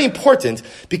again, it's very important,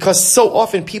 because so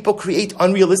often people create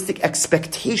unrealistic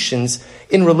expectations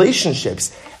in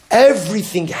relationships.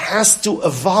 Everything has to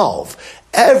evolve.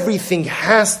 Everything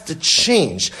has to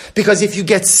change. Because if you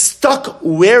get stuck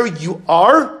where you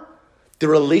are, the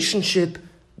relationship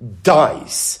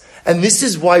dies. And this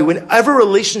is why whenever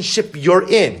relationship you're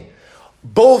in,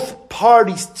 both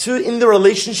parties in the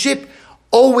relationship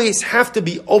always have to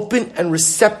be open and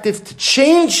receptive to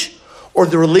change, or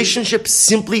the relationship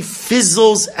simply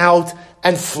fizzles out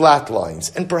and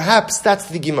flatlines. And perhaps that's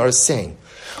the Gemara is saying.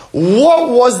 What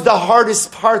was the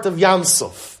hardest part of Yam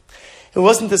Suf? It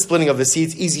wasn't the splitting of the sea.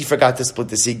 It's easy for God to split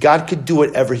the sea. God could do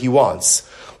whatever He wants.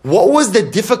 What was the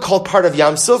difficult part of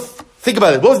Yam Suf? Think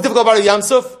about it. What was the difficult part of Yam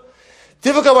Suf?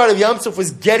 Difficult part of Yam Suf was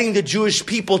getting the Jewish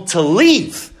people to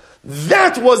leave.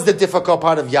 That was the difficult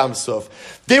part of Yam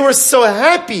Suf. They were so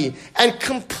happy and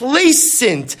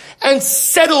complacent and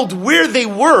settled where they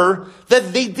were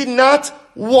that they did not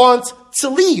want to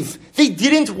leave. They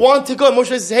didn't want to go. And Moshe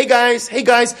says, hey guys,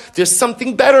 there's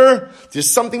something better.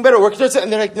 Work towards it.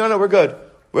 And they're like, no, we're good.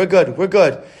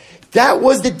 That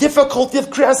was the difficulty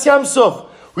of Kriyas Yam Suf.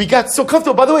 We got so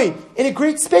comfortable, by the way, in a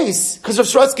great space. Because Rav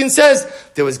Sharatzkin says,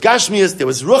 there was Gashmias, there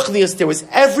was Ruchnias, there was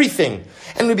everything.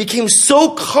 And we became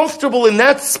so comfortable in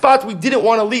that spot, we didn't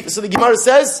want to leave. So the Gemara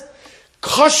says,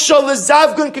 Kasha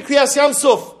lezavgun kekriyas Yam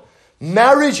Suf.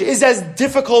 Marriage is as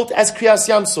difficult as Kriyas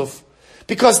Yam Suf.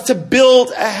 Because to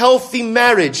build a healthy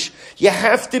marriage, you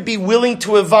have to be willing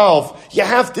to evolve. You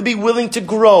have to be willing to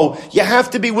grow. You have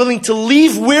to be willing to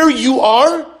leave where you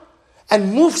are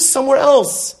and move somewhere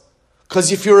else. Because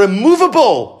if you're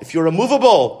immovable,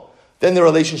 then the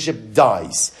relationship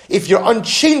dies. If you're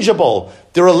unchangeable,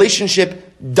 the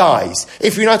relationship dies.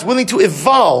 If you're not willing to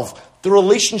evolve, the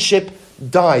relationship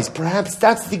dies. Perhaps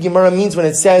that's what the Gemara means when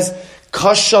it says,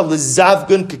 Kasha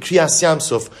lezavgun kekriyas Yam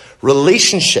Suf.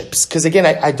 Relationships. Because again,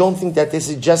 I don't think that this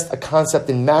is just a concept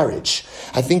in marriage.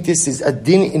 I think this is a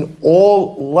din in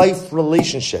all life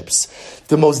relationships.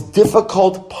 The most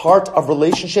difficult part of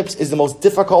relationships is the most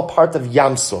difficult part of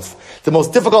Yam Suf. The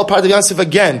most difficult part of Yam Suf,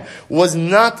 again, was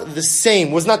not the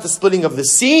splitting of the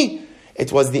sea.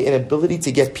 It was the inability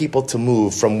to get people to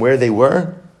move from where they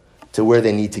were to where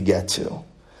they need to get to.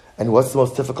 And what's the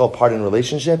most difficult part in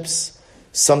relationships?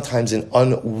 Sometimes an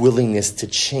unwillingness to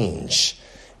change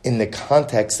in the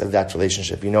context of that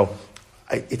relationship.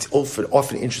 It's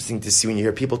often interesting to see when you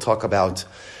hear people talk about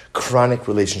chronic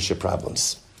relationship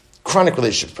problems.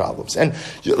 And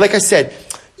like I said,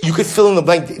 you could fill in the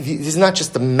blank. This is not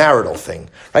just a marital thing,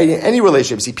 right? In any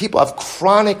relationship, see, people have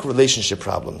chronic relationship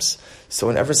problems. So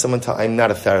whenever someone I'm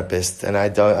not a therapist, and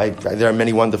there are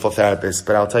many wonderful therapists,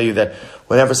 but I'll tell you that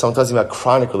whenever someone tells me about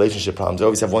chronic relationship problems, I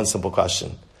always have one simple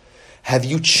question. Have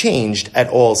you changed at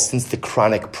all since the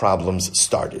chronic problems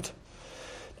started?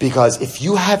 Because if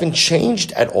you haven't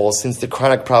changed at all since the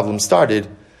chronic problems started,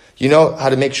 you know how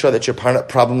to make sure that your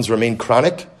problems remain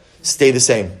chronic? Stay the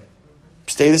same.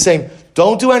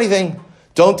 Don't do anything.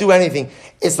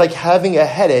 It's like having a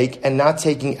headache and not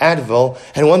taking Advil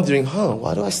and wondering,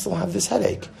 why do I still have this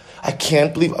headache? I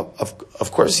can't believe,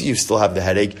 of course you still have the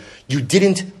headache. You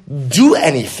didn't do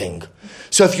anything.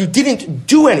 So if you didn't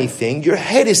do anything, your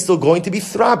head is still going to be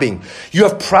throbbing. You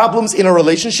have problems in a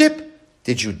relationship?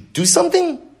 Did you do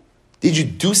something? Did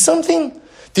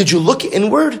you look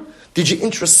inward? Did you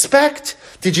introspect?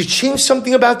 Did you change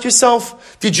something about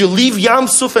yourself? Did you leave Yam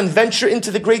Suf and venture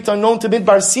into the great unknown to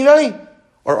Midbar Sinai?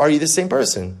 Or are you the same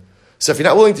person? So if you're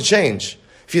not willing to change,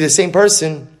 if you're the same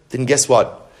person, then guess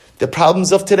what? The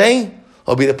problems of today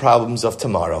will be the problems of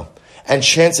tomorrow. And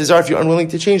chances are, if you're unwilling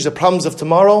to change, the problems of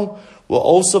tomorrow will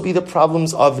also be the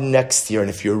problems of next year. And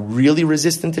if you're really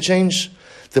resistant to change,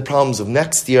 the problems of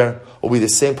next year will be the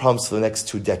same problems for the next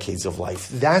 2 decades of life.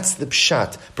 That's the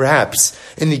pshat, perhaps,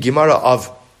 in the Gemara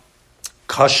of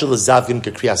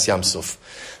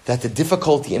That the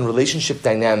difficulty in relationship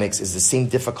dynamics is the same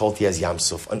difficulty as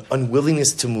Yamsuf, an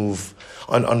unwillingness to move,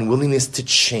 an unwillingness to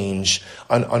change,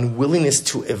 an unwillingness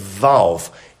to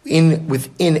evolve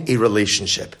within a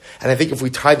relationship. And I think if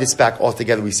we tie this back all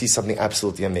together, we see something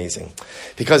absolutely amazing.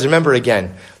 Because remember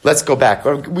again, let's go back.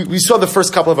 We saw the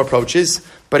first couple of approaches,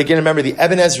 but again, remember the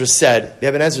Ibn Ezra said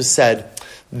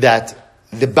that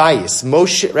the bias,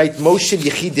 Moshe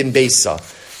Yechidim Beisa,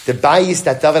 the bias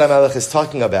that David HaMelech is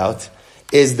talking about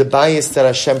is the bias that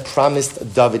Hashem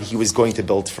promised David he was going to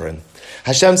build for him.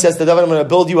 Hashem says to David, I'm going to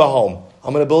build you a home.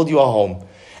 I'm going to build you a home.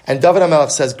 And David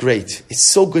HaMelech says, great. It's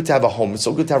so good to have a home. It's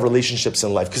so good to have relationships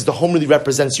in life because the home really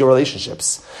represents your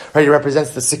relationships. Right? It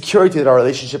represents the security that our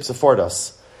relationships afford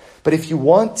us. But if you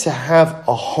want to have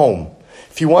a home,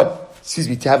 if you want,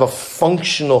 to have a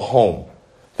functional home,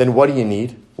 then what do you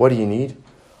need? What do you need?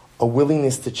 A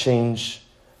willingness to change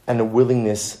and a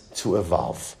willingness to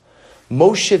evolve.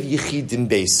 Moshe Yechidim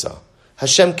Beisa.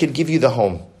 Hashem could give you the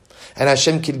home. And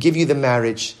Hashem could give you the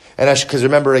marriage. And because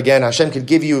remember again, Hashem could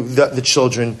give you the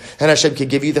children. And Hashem could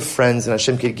give you the friends. And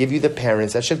Hashem could give you the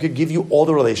parents. Hashem could give you all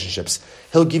the relationships.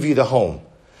 He'll give you the home.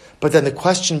 But then the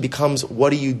question becomes,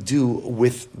 what do you do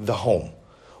with the home?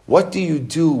 What do you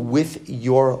do with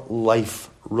your life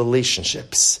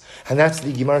relationships? And that's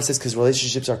what the Gemara says, because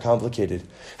relationships are complicated.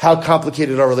 How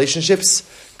complicated are relationships?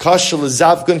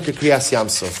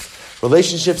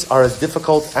 Relationships are as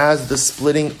difficult as the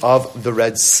splitting of the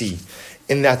Red Sea.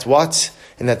 In that what?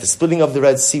 In that the splitting of the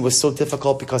Red Sea was so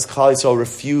difficult because Klal Yisrael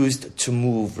refused to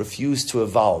move, refused to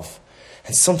evolve.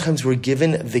 And sometimes we're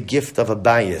given the gift of a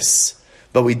bias,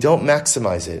 but we don't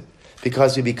maximize it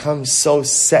because we become so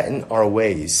set in our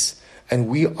ways and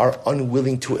we are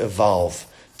unwilling to evolve,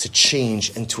 to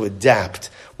change, and to adapt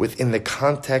within the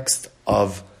context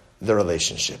of the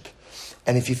relationship.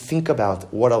 And if you think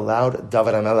about what allowed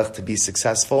David HaMelech to be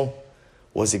successful,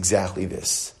 was exactly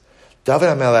this. David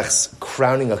HaMelech's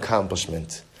crowning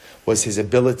accomplishment was his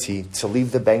ability to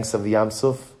leave the banks of the Yam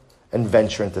Suf and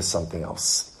venture into something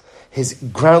else. His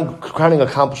crowning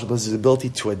accomplishment was his ability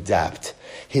to adapt,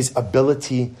 his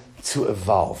ability to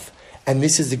evolve. And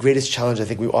this is the greatest challenge I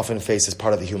think we often face as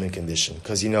part of the human condition.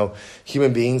 Because,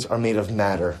 human beings are made of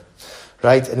matter,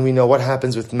 right? And we know what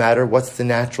happens with matter. What's the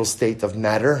natural state of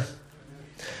matter?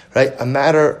 Right?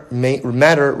 Matter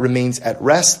remains at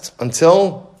rest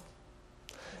until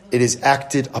it is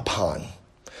acted upon.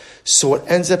 So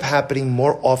what ends up happening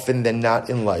more often than not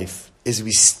in life is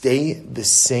we stay the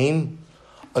same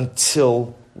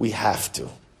until we have to.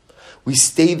 We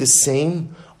stay the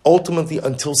same ultimately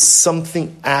until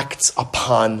something acts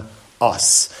upon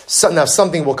us. Now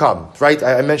something will come, right?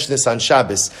 I mentioned this on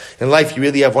Shabbos. In life, you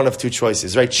really have one of two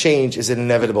choices, right? Change is an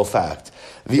inevitable fact.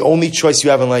 The only choice you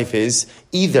have in life is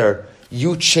either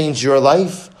you change your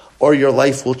life or your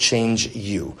life will change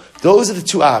you. Those are the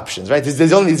two options, right?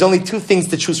 There's only two things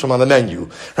to choose from on the menu,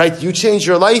 right? You change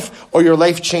your life or your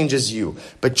life changes you.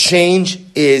 But change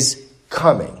is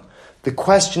coming. The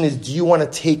question is, do you want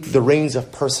to take the reins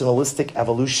of personalistic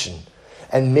evolution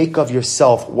and make of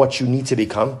yourself what you need to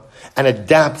become and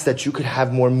adapt so that you could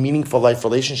have more meaningful life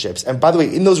relationships? And by the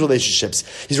way, in those relationships,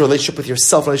 is a relationship with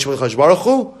yourself, relationship with Hakadosh Baruch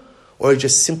Hu, or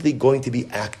just simply going to be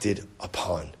acted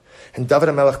upon? And David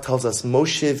HaMelech tells us,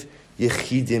 Moshe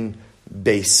Yechidim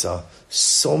Beisa.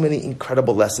 So many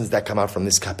incredible lessons that come out from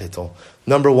this kapitel.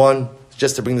 Number one,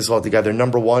 just to bring this all together,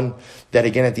 number one, that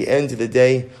again at the end of the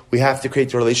day, we have to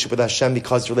create a relationship with Hashem,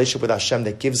 because the relationship with Hashem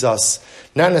that gives us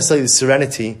not necessarily the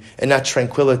serenity and not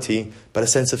tranquility, but a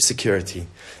sense of security.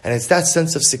 And it's that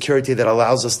sense of security that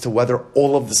allows us to weather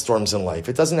all of the storms in life.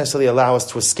 It doesn't necessarily allow us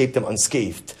to escape them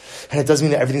unscathed. And it doesn't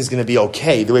mean that everything's going to be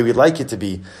okay the way we'd like it to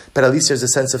be. But at least there's a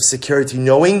sense of security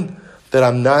knowing that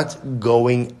I'm not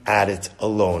going at it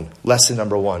alone. Lesson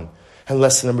number one. And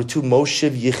lesson number two, Moshe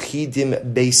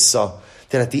Yechidim Beisa.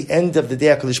 That at the end of the day,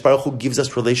 HaKadosh Baruch Hu gives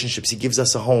us relationships. He gives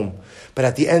us a home. But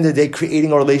at the end of the day,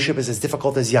 creating a relationship is as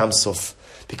difficult as Yam Suf.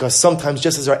 Because sometimes,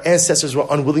 just as our ancestors were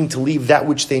unwilling to leave that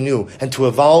which they knew and to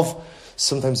evolve,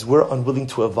 sometimes we're unwilling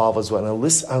to evolve as well.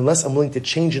 And unless I'm willing to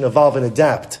change and evolve and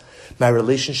adapt, my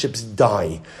relationships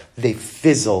die. They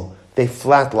fizzle. They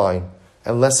flatline.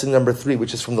 And lesson number three,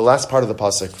 which is from the last part of the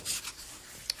pasuk,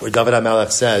 where David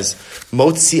HaMelech says,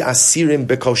 Motzi asirim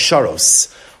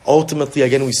bekosharos. Ultimately,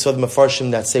 again, we saw the Mefarshim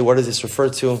that say, what does this refer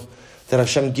to? That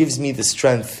Hashem gives me the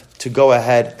strength to go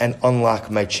ahead and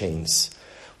unlock my chains.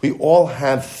 We all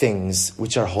have things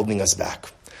which are holding us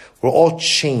back. We're all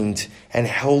chained and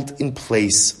held in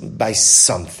place by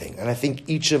something. And I think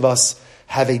each of us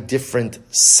have a different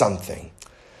something.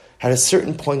 At a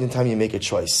certain point in time, you make a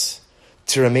choice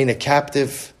to remain a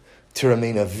captive, to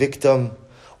remain a victim,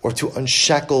 or to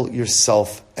unshackle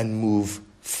yourself and move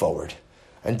forward.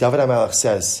 And David HaMelech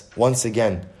says, once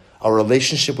again, our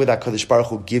relationship with HaKadosh Baruch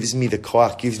Hu gives me the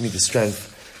koach, gives me the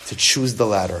strength to choose the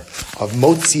ladder of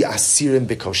motzi asirim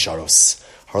b'kosharos.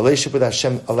 Our relationship with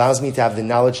Hashem allows me to have the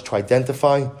knowledge to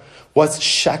identify what's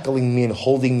shackling me and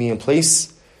holding me in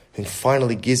place, and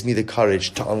finally gives me the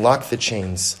courage to unlock the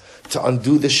chains, to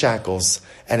undo the shackles,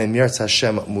 and in Mirat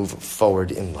Hashem move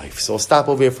forward in life. So we'll stop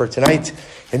over here for tonight.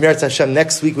 In Mirat Hashem,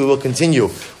 next week we will continue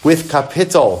with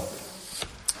Kapitel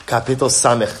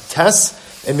Samech Tes.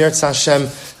 In Mirat Hashem,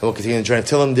 and we'll continue the journey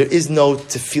till him. There is no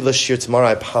tefillah shir tomorrow.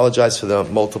 I apologize for the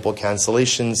multiple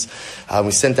cancellations. We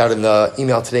sent out in the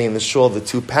email today in the shul the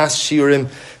 2 past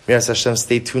shirim. Mirat Hashem,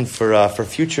 stay tuned for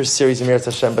future series in Mirat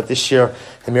Hashem. But this year,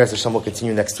 Mirat Hashem will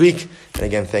continue next week. And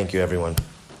again, thank you, everyone.